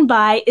sickened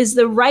by is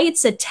the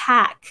right's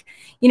attack.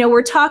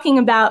 We're talking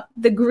about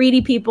the greedy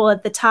people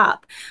at the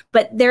top,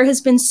 but there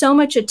has been so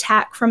much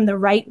attack from the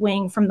right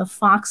wing, from the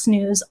Fox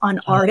News, on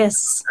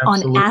artists,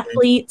 on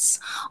athletes,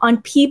 on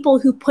people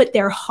who put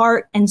their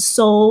heart and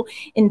soul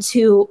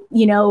into,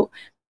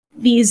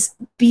 these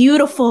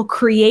beautiful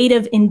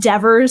creative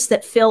endeavors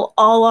that fill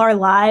all our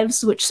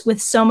lives, which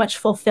with so much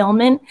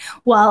fulfillment,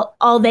 while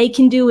all they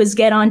can do is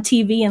get on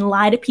TV and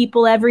lie to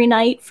people every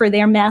night for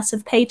their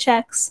massive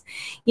paychecks.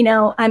 You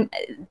know,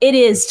 it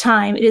is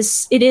time.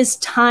 It is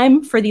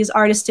time for these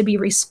artists to be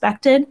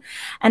respected.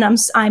 And I'm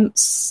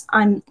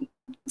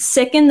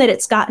sickened that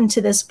it's gotten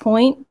to this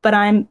point, but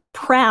I'm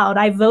proud.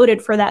 I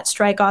voted for that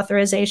strike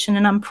authorization,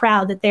 and I'm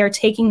proud that they are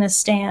taking this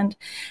stand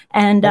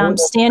and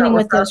standing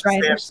with those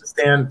writers.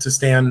 To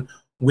stand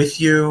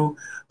with you,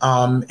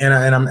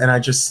 and I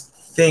just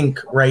think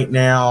right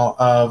now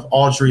of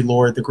Audre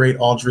Lorde, the great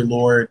Audre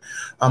Lorde,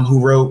 who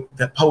wrote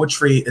that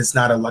poetry is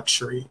not a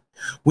luxury.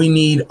 We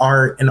need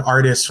art and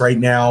artists right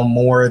now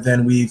more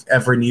than we've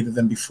ever needed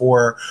them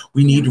before.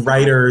 We need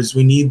writers.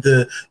 We need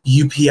the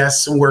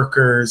UPS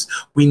workers.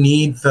 We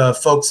need the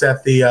folks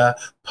at the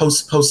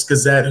Post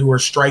Gazette who are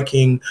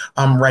striking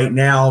right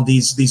now.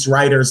 These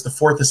writers, the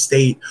Fourth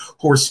Estate,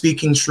 who are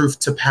speaking truth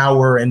to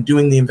power and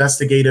doing the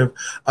investigative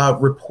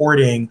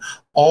reporting.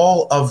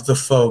 All of the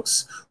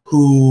folks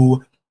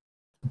who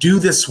do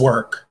this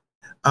work.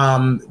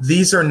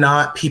 These are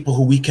not people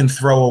who we can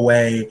throw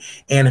away.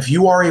 And if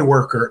you are a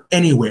worker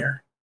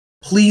anywhere,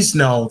 please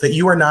know that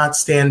you are not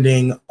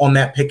standing on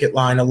that picket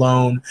line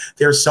alone.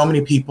 There are so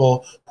many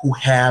people who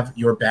have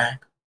your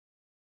back.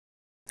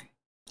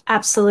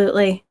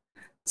 Absolutely.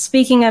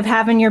 Speaking of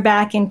having your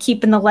back and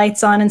keeping the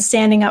lights on and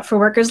standing up for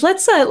workers,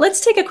 let's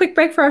take a quick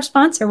break for our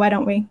sponsor. Why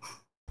don't we?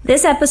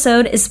 This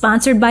episode is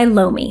sponsored by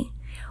Lomi.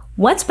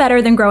 What's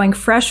better than growing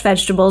fresh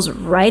vegetables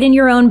right in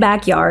your own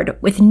backyard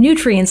with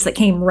nutrients that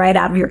came right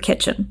out of your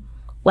kitchen?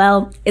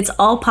 Well, it's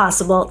all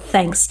possible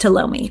thanks to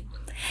Lomi.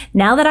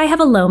 Now that I have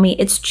a Lomi,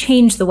 it's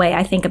changed the way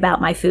I think about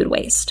my food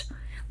waste.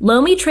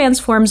 Lomi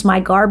transforms my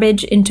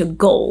garbage into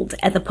gold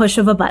at the push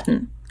of a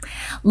button.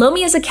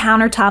 Lomi is a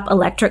countertop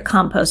electric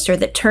composter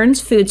that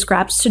turns food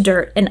scraps to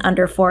dirt in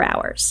under 4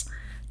 hours.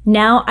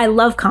 Now I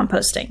love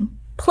composting.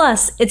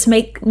 Plus, it's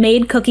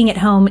made cooking at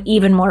home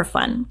even more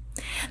fun.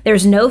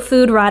 There's no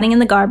food rotting in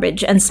the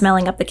garbage and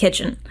smelling up the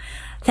kitchen.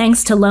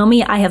 Thanks to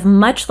Lomi, I have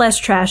much less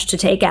trash to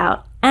take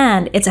out,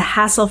 and it's a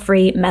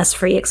hassle-free,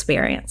 mess-free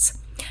experience.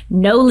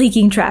 No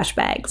leaking trash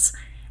bags.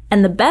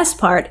 And the best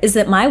part is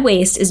that my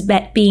waste is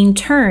being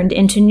turned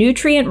into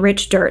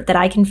nutrient-rich dirt that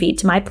I can feed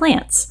to my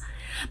plants.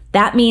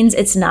 That means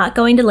it's not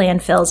going to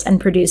landfills and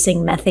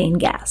producing methane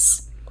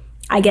gas.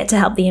 I get to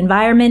help the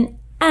environment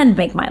and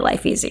make my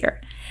life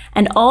easier.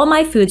 And all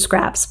my food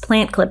scraps,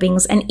 plant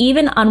clippings, and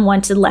even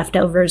unwanted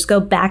leftovers go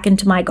back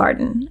into my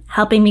garden,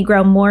 helping me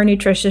grow more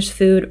nutritious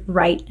food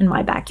right in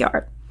my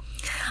backyard.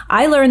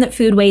 I learned that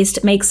food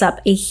waste makes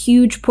up a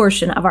huge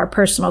portion of our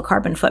personal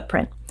carbon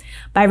footprint.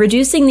 By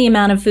reducing the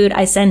amount of food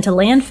I send to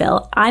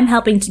landfill, I'm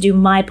helping to do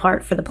my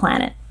part for the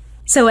planet.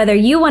 So whether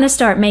you want to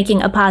start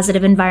making a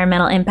positive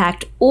environmental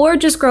impact or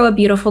just grow a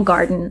beautiful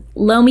garden,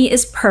 Lomi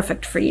is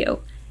perfect for you.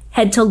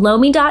 Head to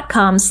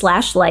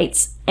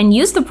lomi.com/lights and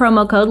use the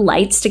promo code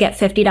LIGHTS to get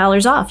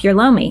 $50 off your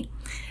Lomi.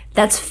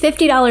 That's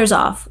 $50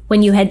 off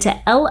when you head to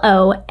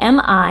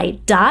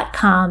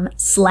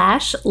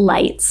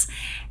lomi.com/lights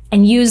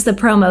and use the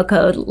promo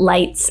code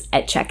LIGHTS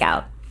at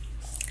checkout.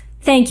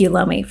 Thank you,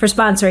 Lomi, for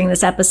sponsoring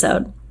this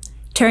episode.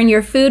 Turn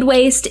your food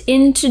waste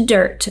into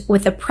dirt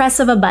with the press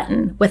of a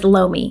button with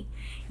Lomi.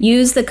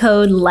 Use the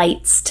code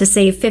LIGHTS to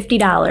save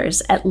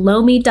 $50 at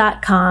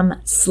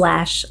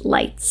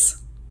lomi.com/lights.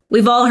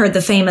 We've all heard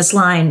the famous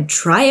line,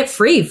 try it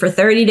free for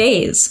 30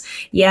 days.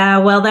 Yeah,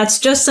 well, that's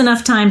just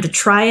enough time to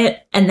try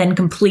it and then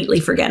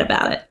completely forget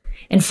about it.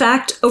 In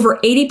fact, over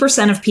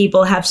 80% of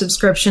people have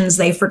subscriptions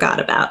they forgot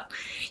about.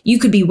 You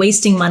could be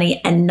wasting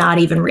money and not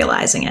even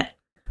realizing it.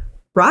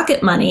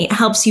 Rocket Money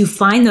helps you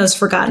find those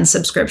forgotten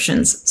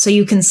subscriptions so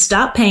you can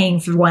stop paying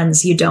for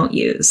ones you don't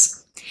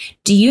use.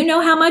 Do you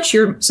know how much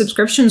your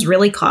subscriptions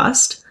really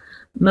cost?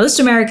 Most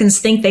Americans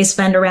think they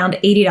spend around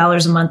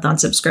 $80 a month on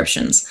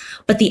subscriptions,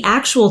 but the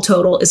actual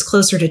total is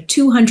closer to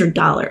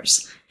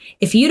 $200.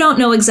 If you don't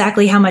know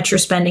exactly how much you're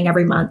spending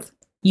every month,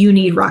 you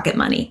need Rocket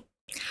Money.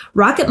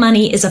 Rocket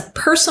Money is a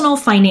personal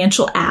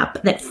financial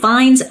app that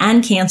finds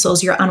and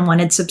cancels your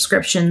unwanted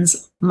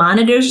subscriptions,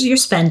 monitors your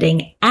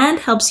spending, and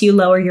helps you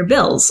lower your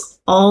bills,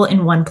 all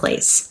in one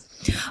place.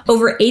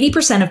 Over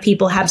 80% of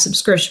people have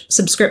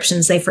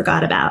subscriptions they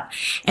forgot about,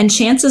 and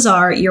chances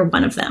are you're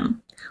one of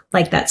them.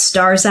 Like that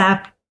Stars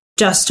app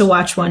just to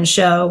watch one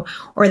show,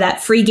 or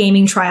that free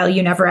gaming trial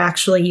you never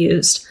actually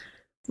used.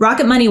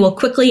 Rocket Money will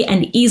quickly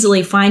and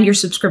easily find your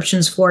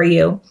subscriptions for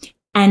you.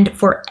 And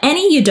for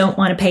any you don't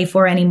want to pay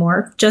for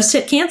anymore, just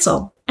hit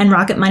cancel, and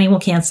Rocket Money will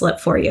cancel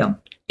it for you.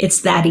 It's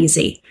that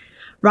easy.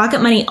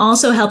 Rocket Money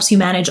also helps you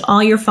manage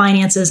all your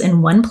finances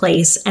in one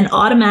place and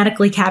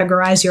automatically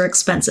categorize your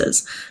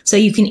expenses, so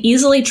you can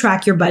easily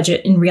track your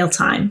budget in real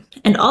time,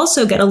 and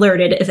also get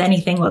alerted if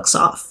anything looks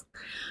off.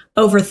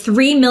 Over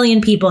 3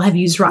 million people have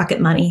used Rocket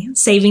Money,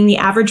 saving the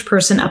average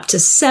person up to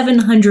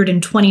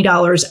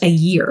 $720 a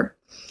year.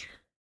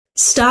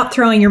 Stop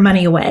throwing your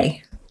money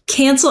away.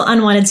 Cancel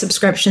unwanted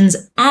subscriptions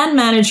and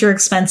manage your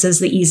expenses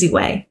the easy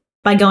way.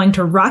 by going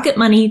to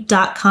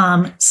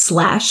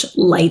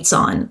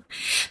rocketmoney.com/lightson.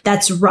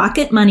 That's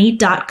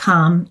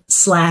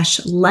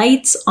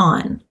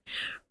rocketmoney.com/lightson.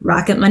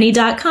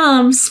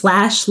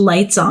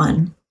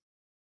 rocketmoney.com/lightson.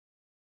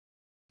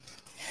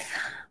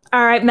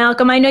 All right,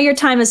 Malcolm, I know your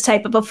time is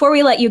tight, but before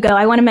we let you go,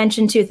 I want to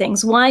mention two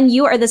things. One,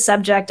 you are the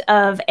subject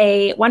of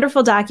a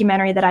wonderful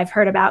documentary that I've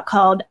heard about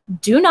called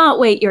Do Not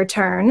Wait Your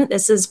Turn.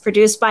 This is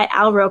produced by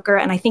Al Roker,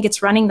 and I think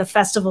it's running the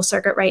festival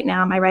circuit right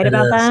now. Am I right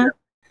about that?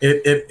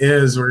 It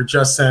is. We're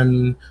just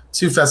in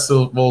 2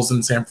 festivals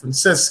in San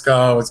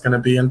Francisco. It's going to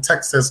be in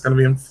Texas, going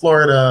to be in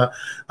Florida.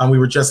 We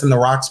were just in the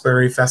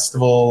Roxbury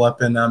Festival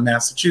up in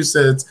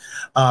Massachusetts.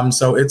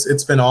 So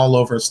it's been all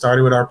over.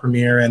 Started with our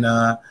premiere in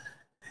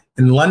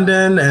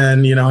London,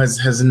 and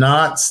has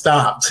not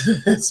stopped.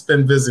 It's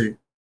been busy.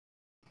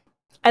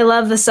 I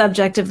love the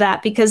subject of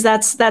that, because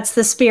that's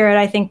the spirit,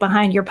 I think,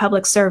 behind your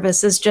public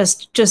service, is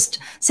just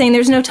saying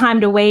there's no time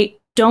to wait.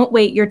 Don't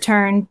wait your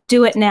turn.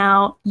 Do it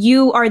now.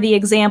 You are the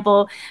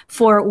example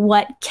for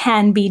what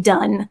can be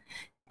done,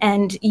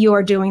 and you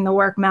are doing the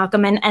work,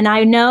 Malcolm. And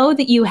I know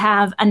that you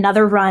have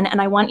another run,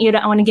 and I want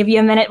to give you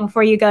a minute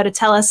before you go to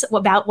tell us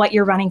about what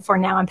you're running for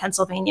now in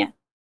Pennsylvania.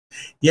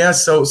 Yeah,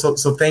 so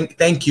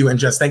thank you, and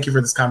Jess, thank you for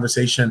this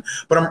conversation.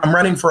 But I'm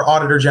running for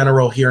Auditor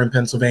General here in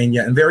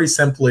Pennsylvania, and very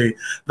simply,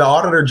 the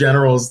Auditor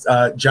General's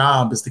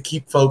job is to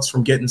keep folks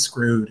from getting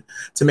screwed,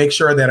 to make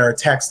sure that our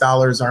tax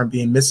dollars aren't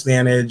being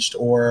mismanaged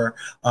or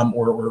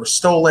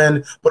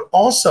stolen, but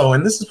also,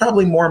 and this is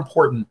probably more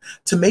important,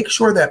 to make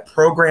sure that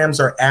programs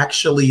are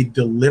actually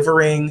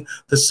delivering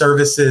the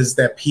services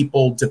that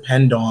people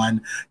depend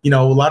on.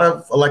 A lot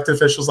of elected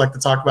officials like to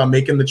talk about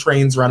making the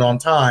trains run on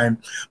time,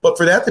 but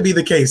for that to be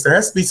the case, there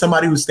has to be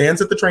somebody who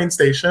stands at the train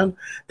station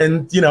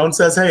and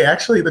says, hey,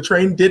 actually, the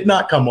train did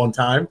not come on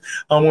time.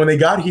 When they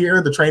got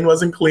here, the train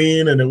wasn't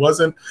clean and it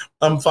wasn't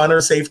fun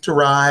or safe to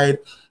ride.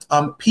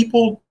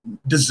 People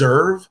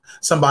deserve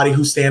somebody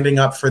who's standing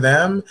up for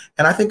them.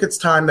 And I think it's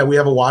time that we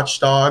have a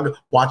watchdog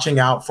watching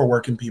out for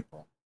working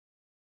people.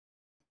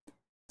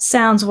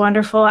 Sounds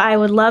wonderful. I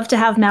would love to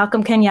have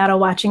Malcolm Kenyatta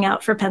watching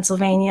out for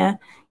Pennsylvania.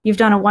 You've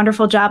done a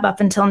wonderful job up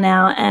until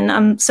now, and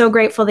I'm so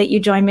grateful that you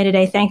joined me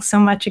today. Thanks so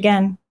much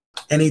again.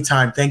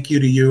 Anytime. Thank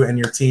you to you and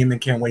your team, and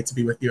can't wait to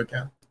be with you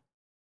again.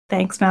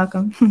 Thanks,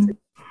 Malcolm.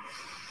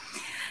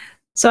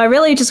 So I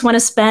really just want to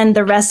spend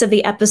the rest of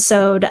the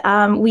episode.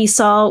 We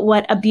saw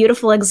what a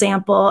beautiful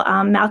example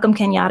Malcolm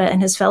Kenyatta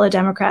and his fellow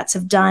Democrats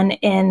have done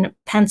in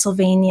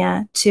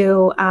Pennsylvania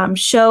to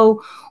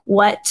show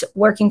what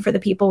working for the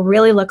people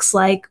really looks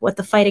like, what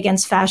the fight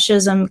against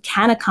fascism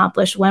can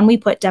accomplish when we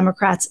put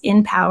Democrats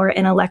in power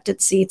in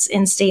elected seats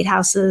in state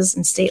houses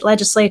and state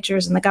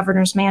legislatures and the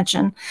governor's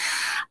mansion.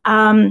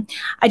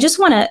 I just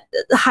want to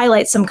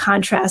highlight some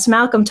contrast.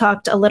 Malcolm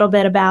talked a little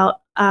bit about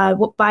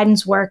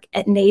Biden's work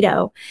at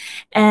NATO.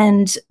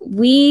 And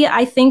we,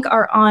 I think,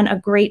 are on a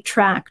great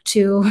track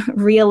to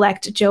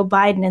reelect Joe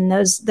Biden. And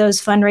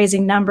those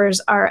fundraising numbers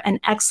are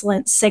an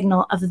excellent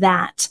signal of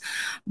that.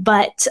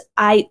 But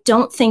I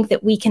don't think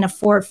that we can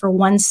afford for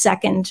 1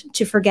 second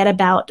to forget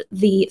about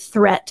the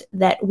threat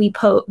that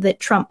that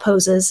Trump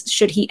poses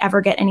should he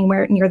ever get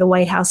anywhere near the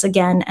White House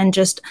again, and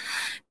just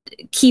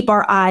keep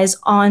our eyes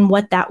on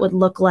what that would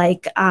look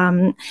like,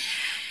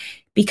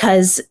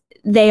 because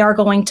they are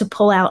going to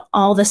pull out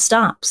all the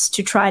stops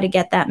to try to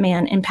get that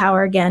man in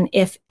power again,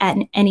 if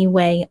in any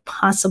way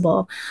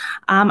possible.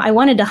 I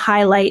wanted to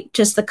highlight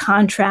just the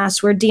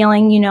contrast. We're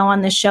dealing,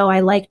 on the show,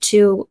 I like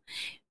to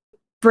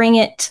bring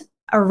it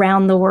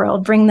around the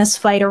world, bring this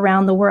fight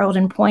around the world,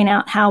 and point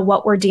out how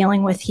what we're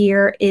dealing with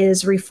here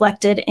is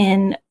reflected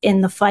in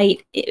the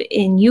fight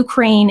in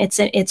Ukraine.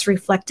 It's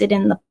reflected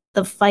in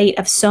the fight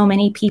of so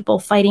many people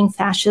fighting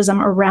fascism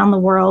around the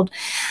world.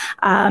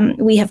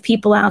 We have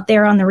people out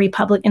there in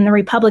the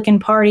Republican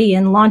Party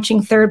and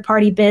launching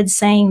third-party bids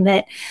saying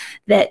that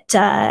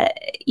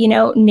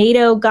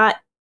NATO got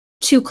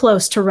too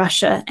close to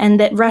Russia, and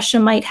that Russia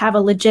might have a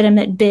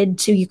legitimate bid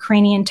to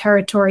Ukrainian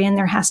territory, and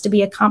there has to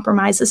be a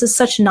compromise. This is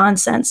such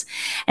nonsense.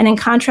 And in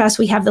contrast,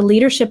 we have the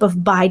leadership of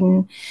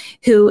Biden,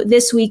 who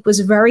this week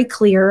was very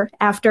clear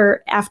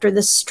after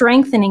the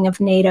strengthening of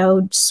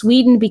NATO,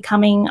 Sweden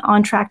becoming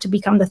on track to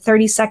become the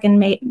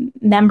 32nd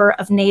member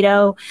of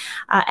NATO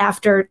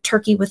after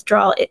Turkey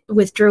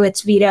withdrew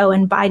its veto,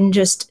 and Biden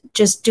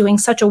just doing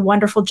such a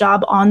wonderful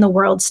job on the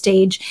world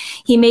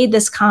stage. He made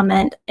this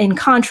comment in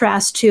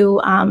contrast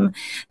to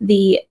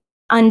the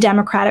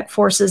undemocratic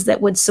forces that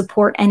would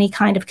support any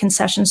kind of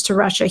concessions to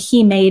Russia.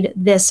 He made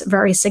this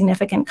very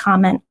significant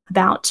comment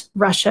about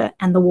Russia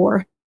and the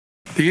war.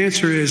 The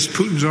answer is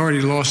Putin's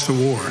already lost the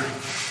war.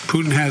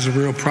 Putin has a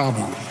real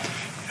problem.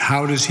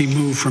 How does he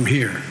move from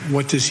here?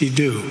 What does he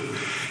do?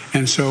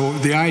 And so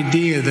the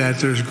idea that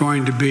there's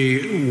going to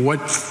be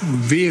what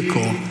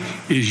vehicle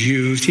is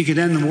used, he could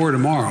end the war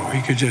tomorrow.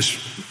 He could just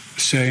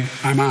say,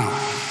 I'm out.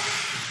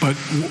 But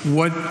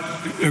what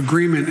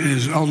agreement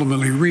is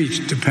ultimately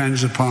reached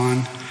depends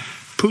upon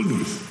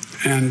Putin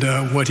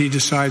and what he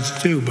decides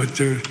to do. But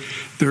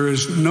there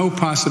is no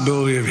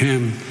possibility of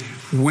him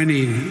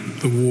winning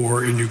the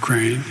war in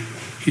Ukraine.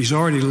 He's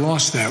already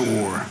lost that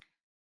war.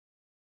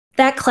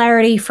 That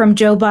clarity from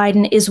Joe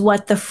Biden is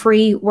what the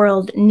free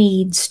world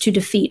needs to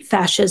defeat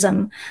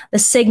fascism. The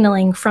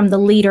signaling from the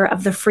leader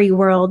of the free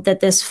world that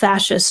this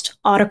fascist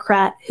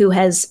autocrat who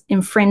has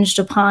infringed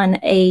upon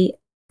a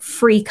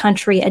free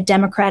country, a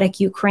democratic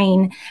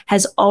Ukraine,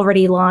 has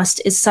already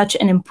lost is such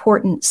an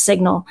important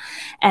signal,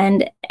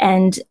 and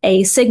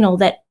a signal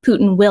that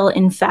Putin will,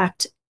 in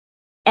fact,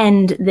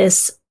 end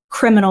this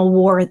criminal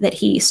war that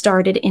he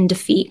started in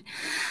defeat.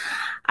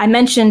 I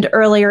mentioned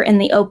earlier in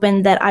the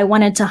open that I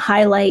wanted to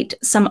highlight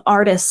some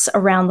artists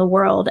around the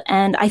world,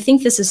 and I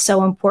think this is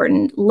so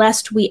important,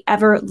 lest we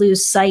ever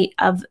lose sight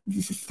of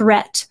the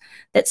threat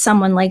that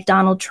someone like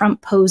Donald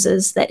Trump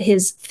poses, that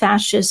his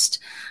fascist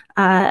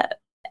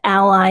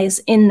allies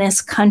in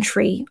this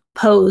country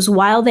pose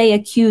while they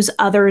accuse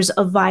others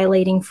of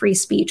violating free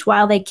speech,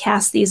 while they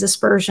cast these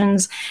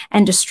aspersions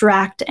and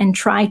distract and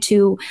try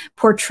to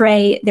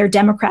portray their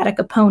democratic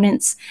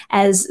opponents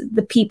as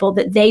the people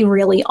that they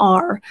really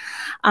are.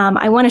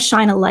 I want to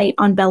shine a light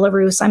on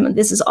Belarus.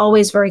 This is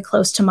always very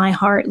close to my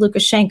heart.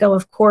 Lukashenko,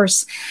 of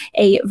course,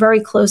 a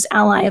very close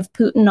ally of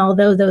Putin,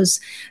 although those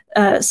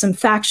some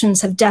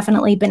factions have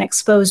definitely been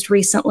exposed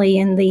recently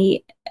in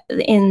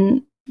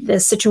the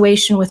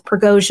situation with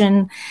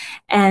Prigozhin,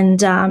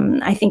 and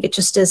I think it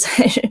just is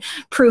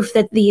proof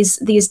that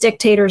these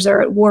dictators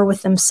are at war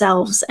with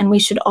themselves, and we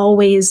should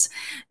always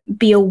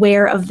be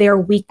aware of their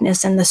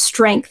weakness and the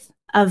strength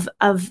of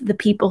the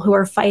people who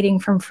are fighting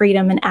from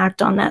freedom and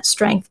act on that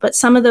strength. But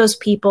some of those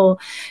people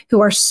who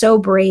are so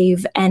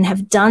brave and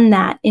have done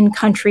that in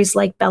countries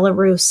like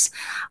Belarus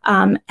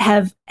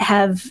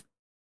have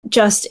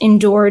just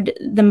endured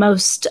the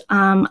most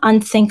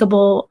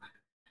unthinkable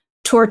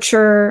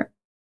torture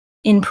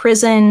in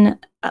prison,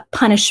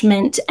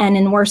 punishment, and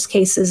in worst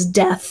cases,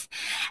 death.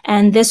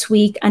 And this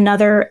week,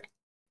 another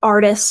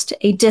artist,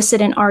 a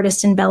dissident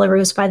artist in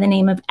Belarus by the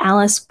name of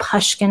Alice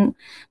Pushkin,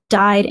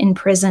 died in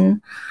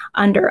prison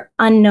under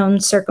unknown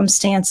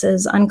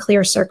circumstances,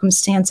 unclear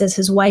circumstances.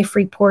 His wife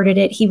reported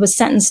it. He was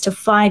sentenced to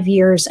 5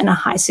 years in a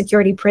high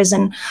security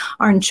prison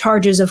on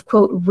charges of,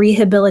 quote,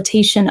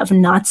 rehabilitation of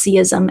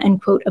Nazism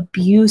and, quote,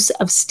 abuse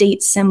of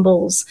state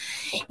symbols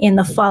in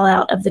the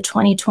fallout of the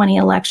 2020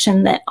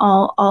 election that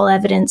all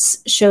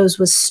evidence shows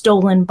was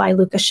stolen by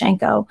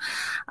Lukashenko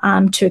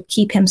to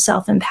keep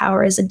himself in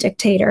power as a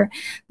dictator.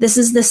 This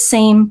is the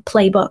same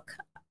playbook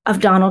of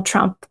Donald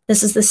Trump.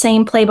 This is the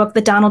same playbook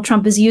that Donald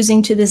Trump is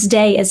using to this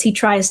day as he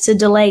tries to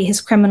delay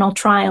his criminal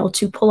trial,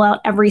 to pull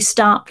out every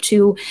stop,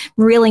 to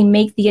really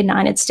make the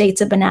United States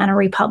a banana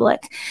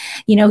republic.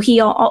 You know,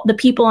 the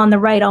people on the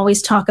right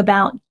always talk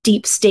about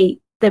deep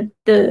state.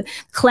 The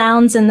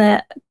clowns in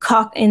the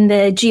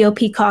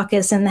GOP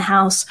caucus in the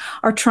House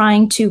are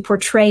trying to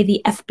portray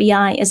the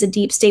FBI as a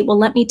deep state. Well,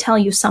 let me tell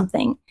you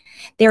something.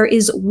 There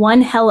is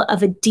one hell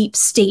of a deep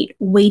state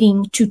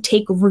waiting to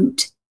take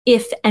root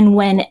if and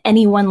when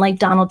anyone like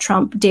Donald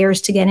Trump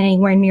dares to get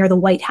anywhere near the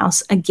White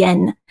House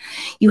again.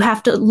 You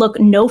have to look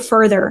no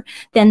further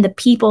than the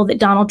people that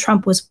Donald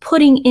Trump was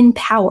putting in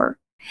power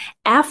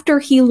after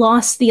he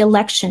lost the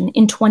election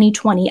in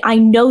 2020. I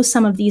know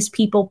some of these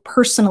people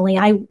personally.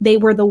 They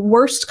were the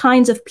worst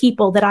kinds of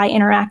people that I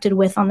interacted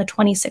with on the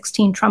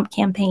 2016 Trump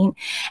campaign,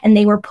 and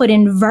they were put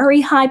in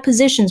very high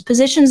positions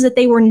that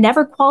they were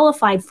never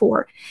qualified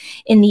for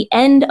in the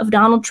end of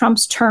Donald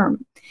Trump's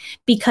term,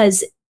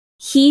 because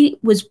he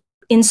was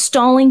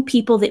installing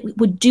people that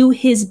would do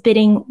his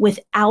bidding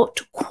without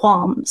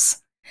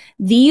qualms.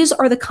 These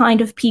are the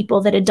kind of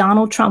people that a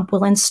Donald Trump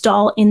will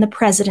install in the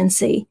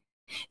presidency,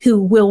 who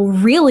will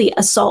really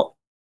assault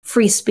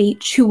free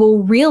speech, who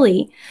will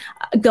really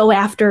go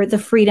after the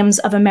freedoms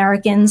of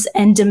Americans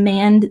and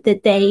demand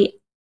that they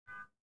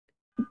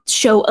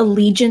show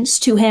allegiance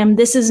to him.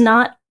 This is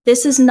not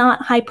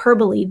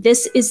hyperbole.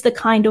 This is the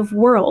kind of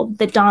world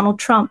that Donald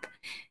Trump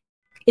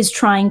is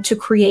trying to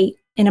create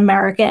in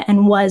America,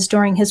 and was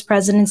during his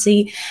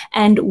presidency,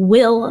 and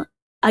will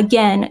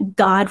again,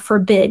 God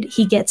forbid,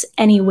 he gets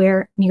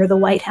anywhere near the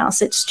White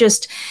House.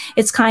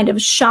 It's kind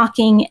of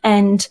shocking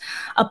and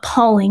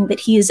appalling that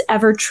he is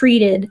ever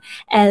treated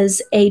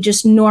as a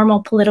just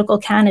normal political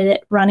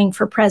candidate running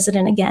for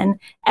president again.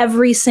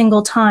 Every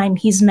single time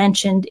he's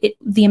mentioned,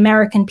 the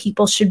American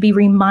people should be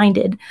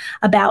reminded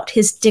about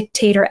his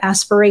dictator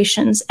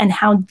aspirations and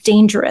how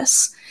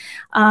dangerous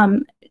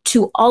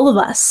to all of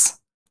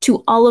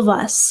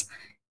us,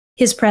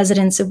 his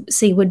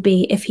presidency would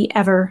be if he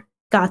ever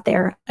got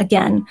there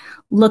again.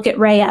 Look at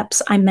Ray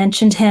Epps. I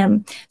mentioned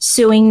him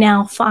suing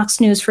now Fox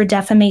News for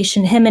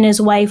defamation. Him and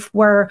his wife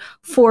were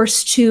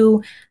forced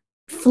to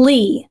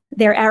flee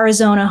their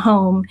Arizona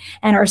home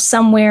and are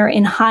somewhere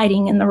in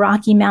hiding in the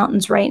Rocky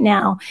Mountains right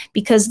now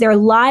because their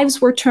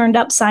lives were turned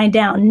upside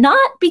down.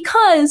 Not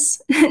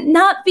because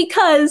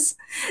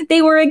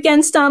they were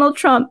against Donald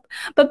Trump,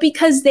 but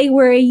because they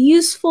were a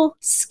useful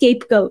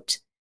scapegoat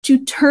to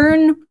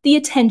turn the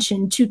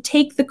attention, to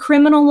take the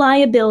criminal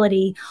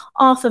liability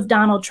off of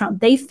Donald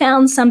Trump. They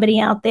found somebody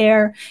out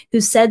there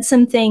who said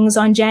some things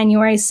on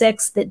January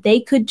 6th that they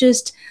could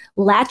just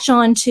latch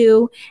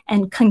onto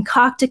and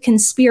concoct a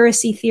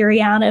conspiracy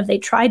theory out of. They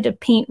tried to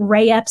paint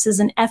Ray Epps as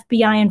an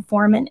FBI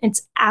informant.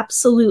 It's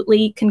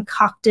absolutely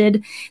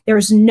concocted.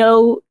 There's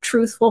no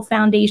truthful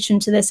foundation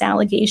to this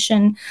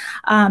allegation.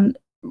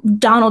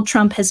 Donald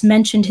Trump has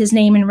mentioned his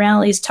name in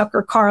rallies.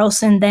 Tucker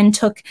Carlson then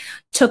took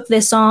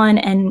this on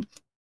and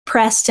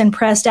pressed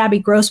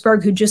Abby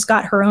Grossberg, who just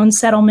got her own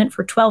settlement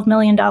for $12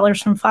 million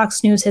from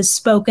Fox News, has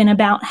spoken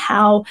about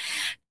how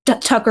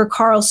Tucker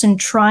Carlson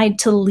tried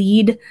to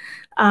lead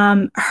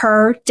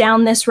her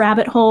down this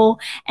rabbit hole,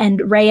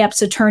 and Ray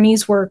Epps'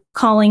 attorneys were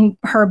calling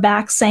her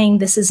back saying,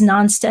 this is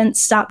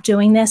nonsense, stop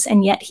doing this,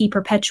 and yet he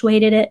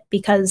perpetuated it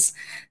because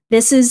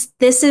this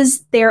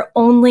is their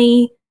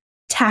only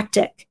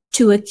tactic,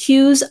 to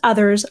accuse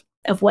others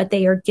of what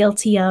they are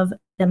guilty of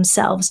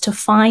themselves, to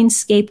find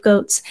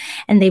scapegoats,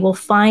 and they will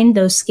find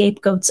those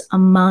scapegoats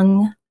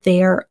among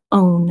their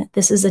own.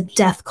 This is a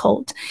death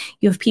cult.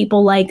 You have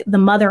people like the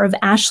mother of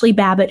Ashley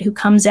Babbitt, who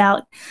comes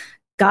out,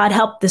 God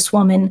help this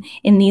woman,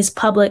 in these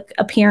public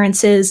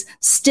appearances,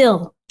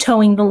 still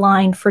towing the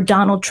line for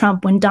Donald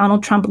Trump when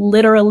Donald Trump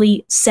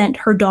literally sent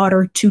her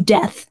daughter to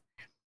death.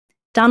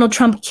 Donald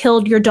Trump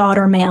killed your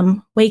daughter,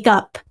 ma'am. Wake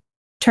up.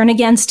 Turn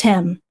against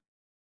him.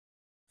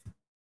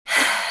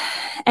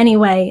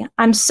 Anyway,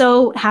 I'm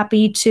so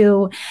happy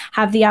to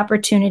have the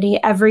opportunity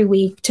every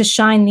week to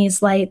shine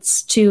these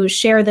lights, to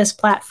share this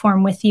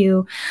platform with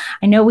you.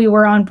 I know we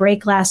were on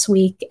break last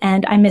week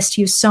and I missed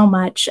you so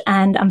much.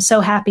 And I'm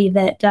so happy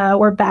that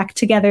we're back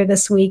together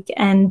this week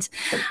and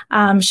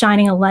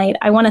shining a light.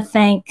 I want to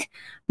thank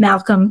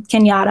Malcolm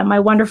Kenyatta, my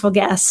wonderful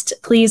guest.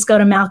 Please go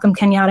to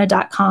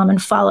malcolmkenyatta.com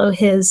and follow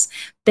his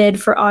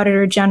bid for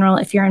Auditor General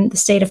if you're in the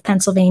state of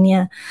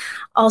Pennsylvania.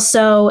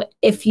 Also,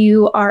 if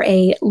you are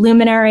a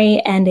luminary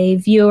and a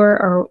viewer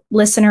or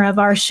listener of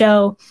our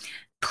show,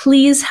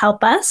 please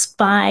help us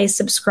by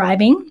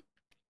subscribing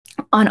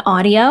on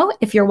audio.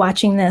 If you're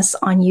watching this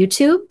on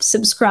YouTube,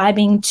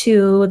 subscribing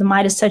to the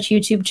Midas Touch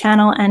YouTube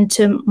channel and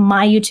to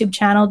my YouTube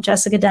channel,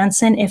 Jessica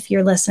Denson, if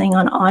you're listening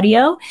on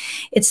audio.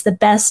 It's the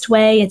best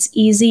way. It's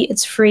easy.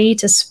 It's free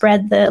to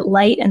spread the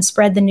light and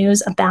spread the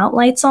news about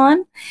Lights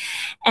On.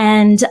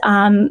 And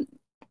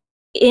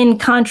in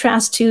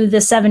contrast to the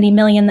 $70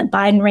 million that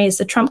Biden raised,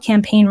 the Trump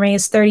campaign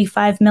raised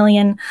 $35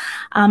 million.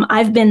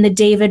 I've been the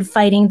David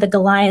fighting the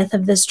Goliath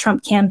of this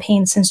Trump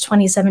campaign since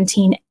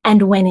 2017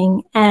 and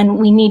winning. And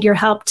we need your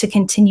help to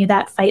continue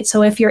that fight.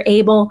 So if you're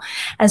able,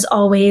 as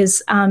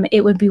always,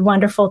 it would be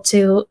wonderful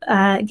to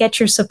get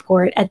your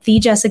support at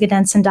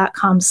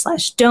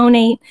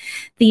thejessicadenson.com/donate,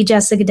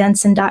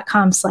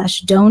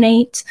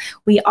 thejessicadenson.com/donate.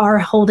 We are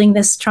holding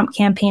this Trump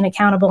campaign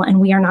accountable and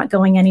we are not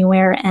going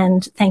anywhere.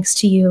 And thanks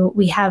to you,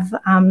 we have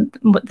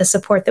the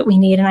support that we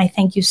need. And I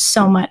thank you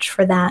so much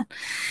for that.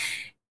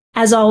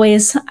 As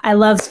always, I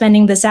love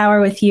spending this hour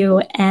with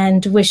you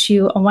and wish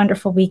you a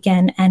wonderful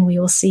weekend. And we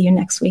will see you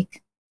next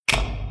week.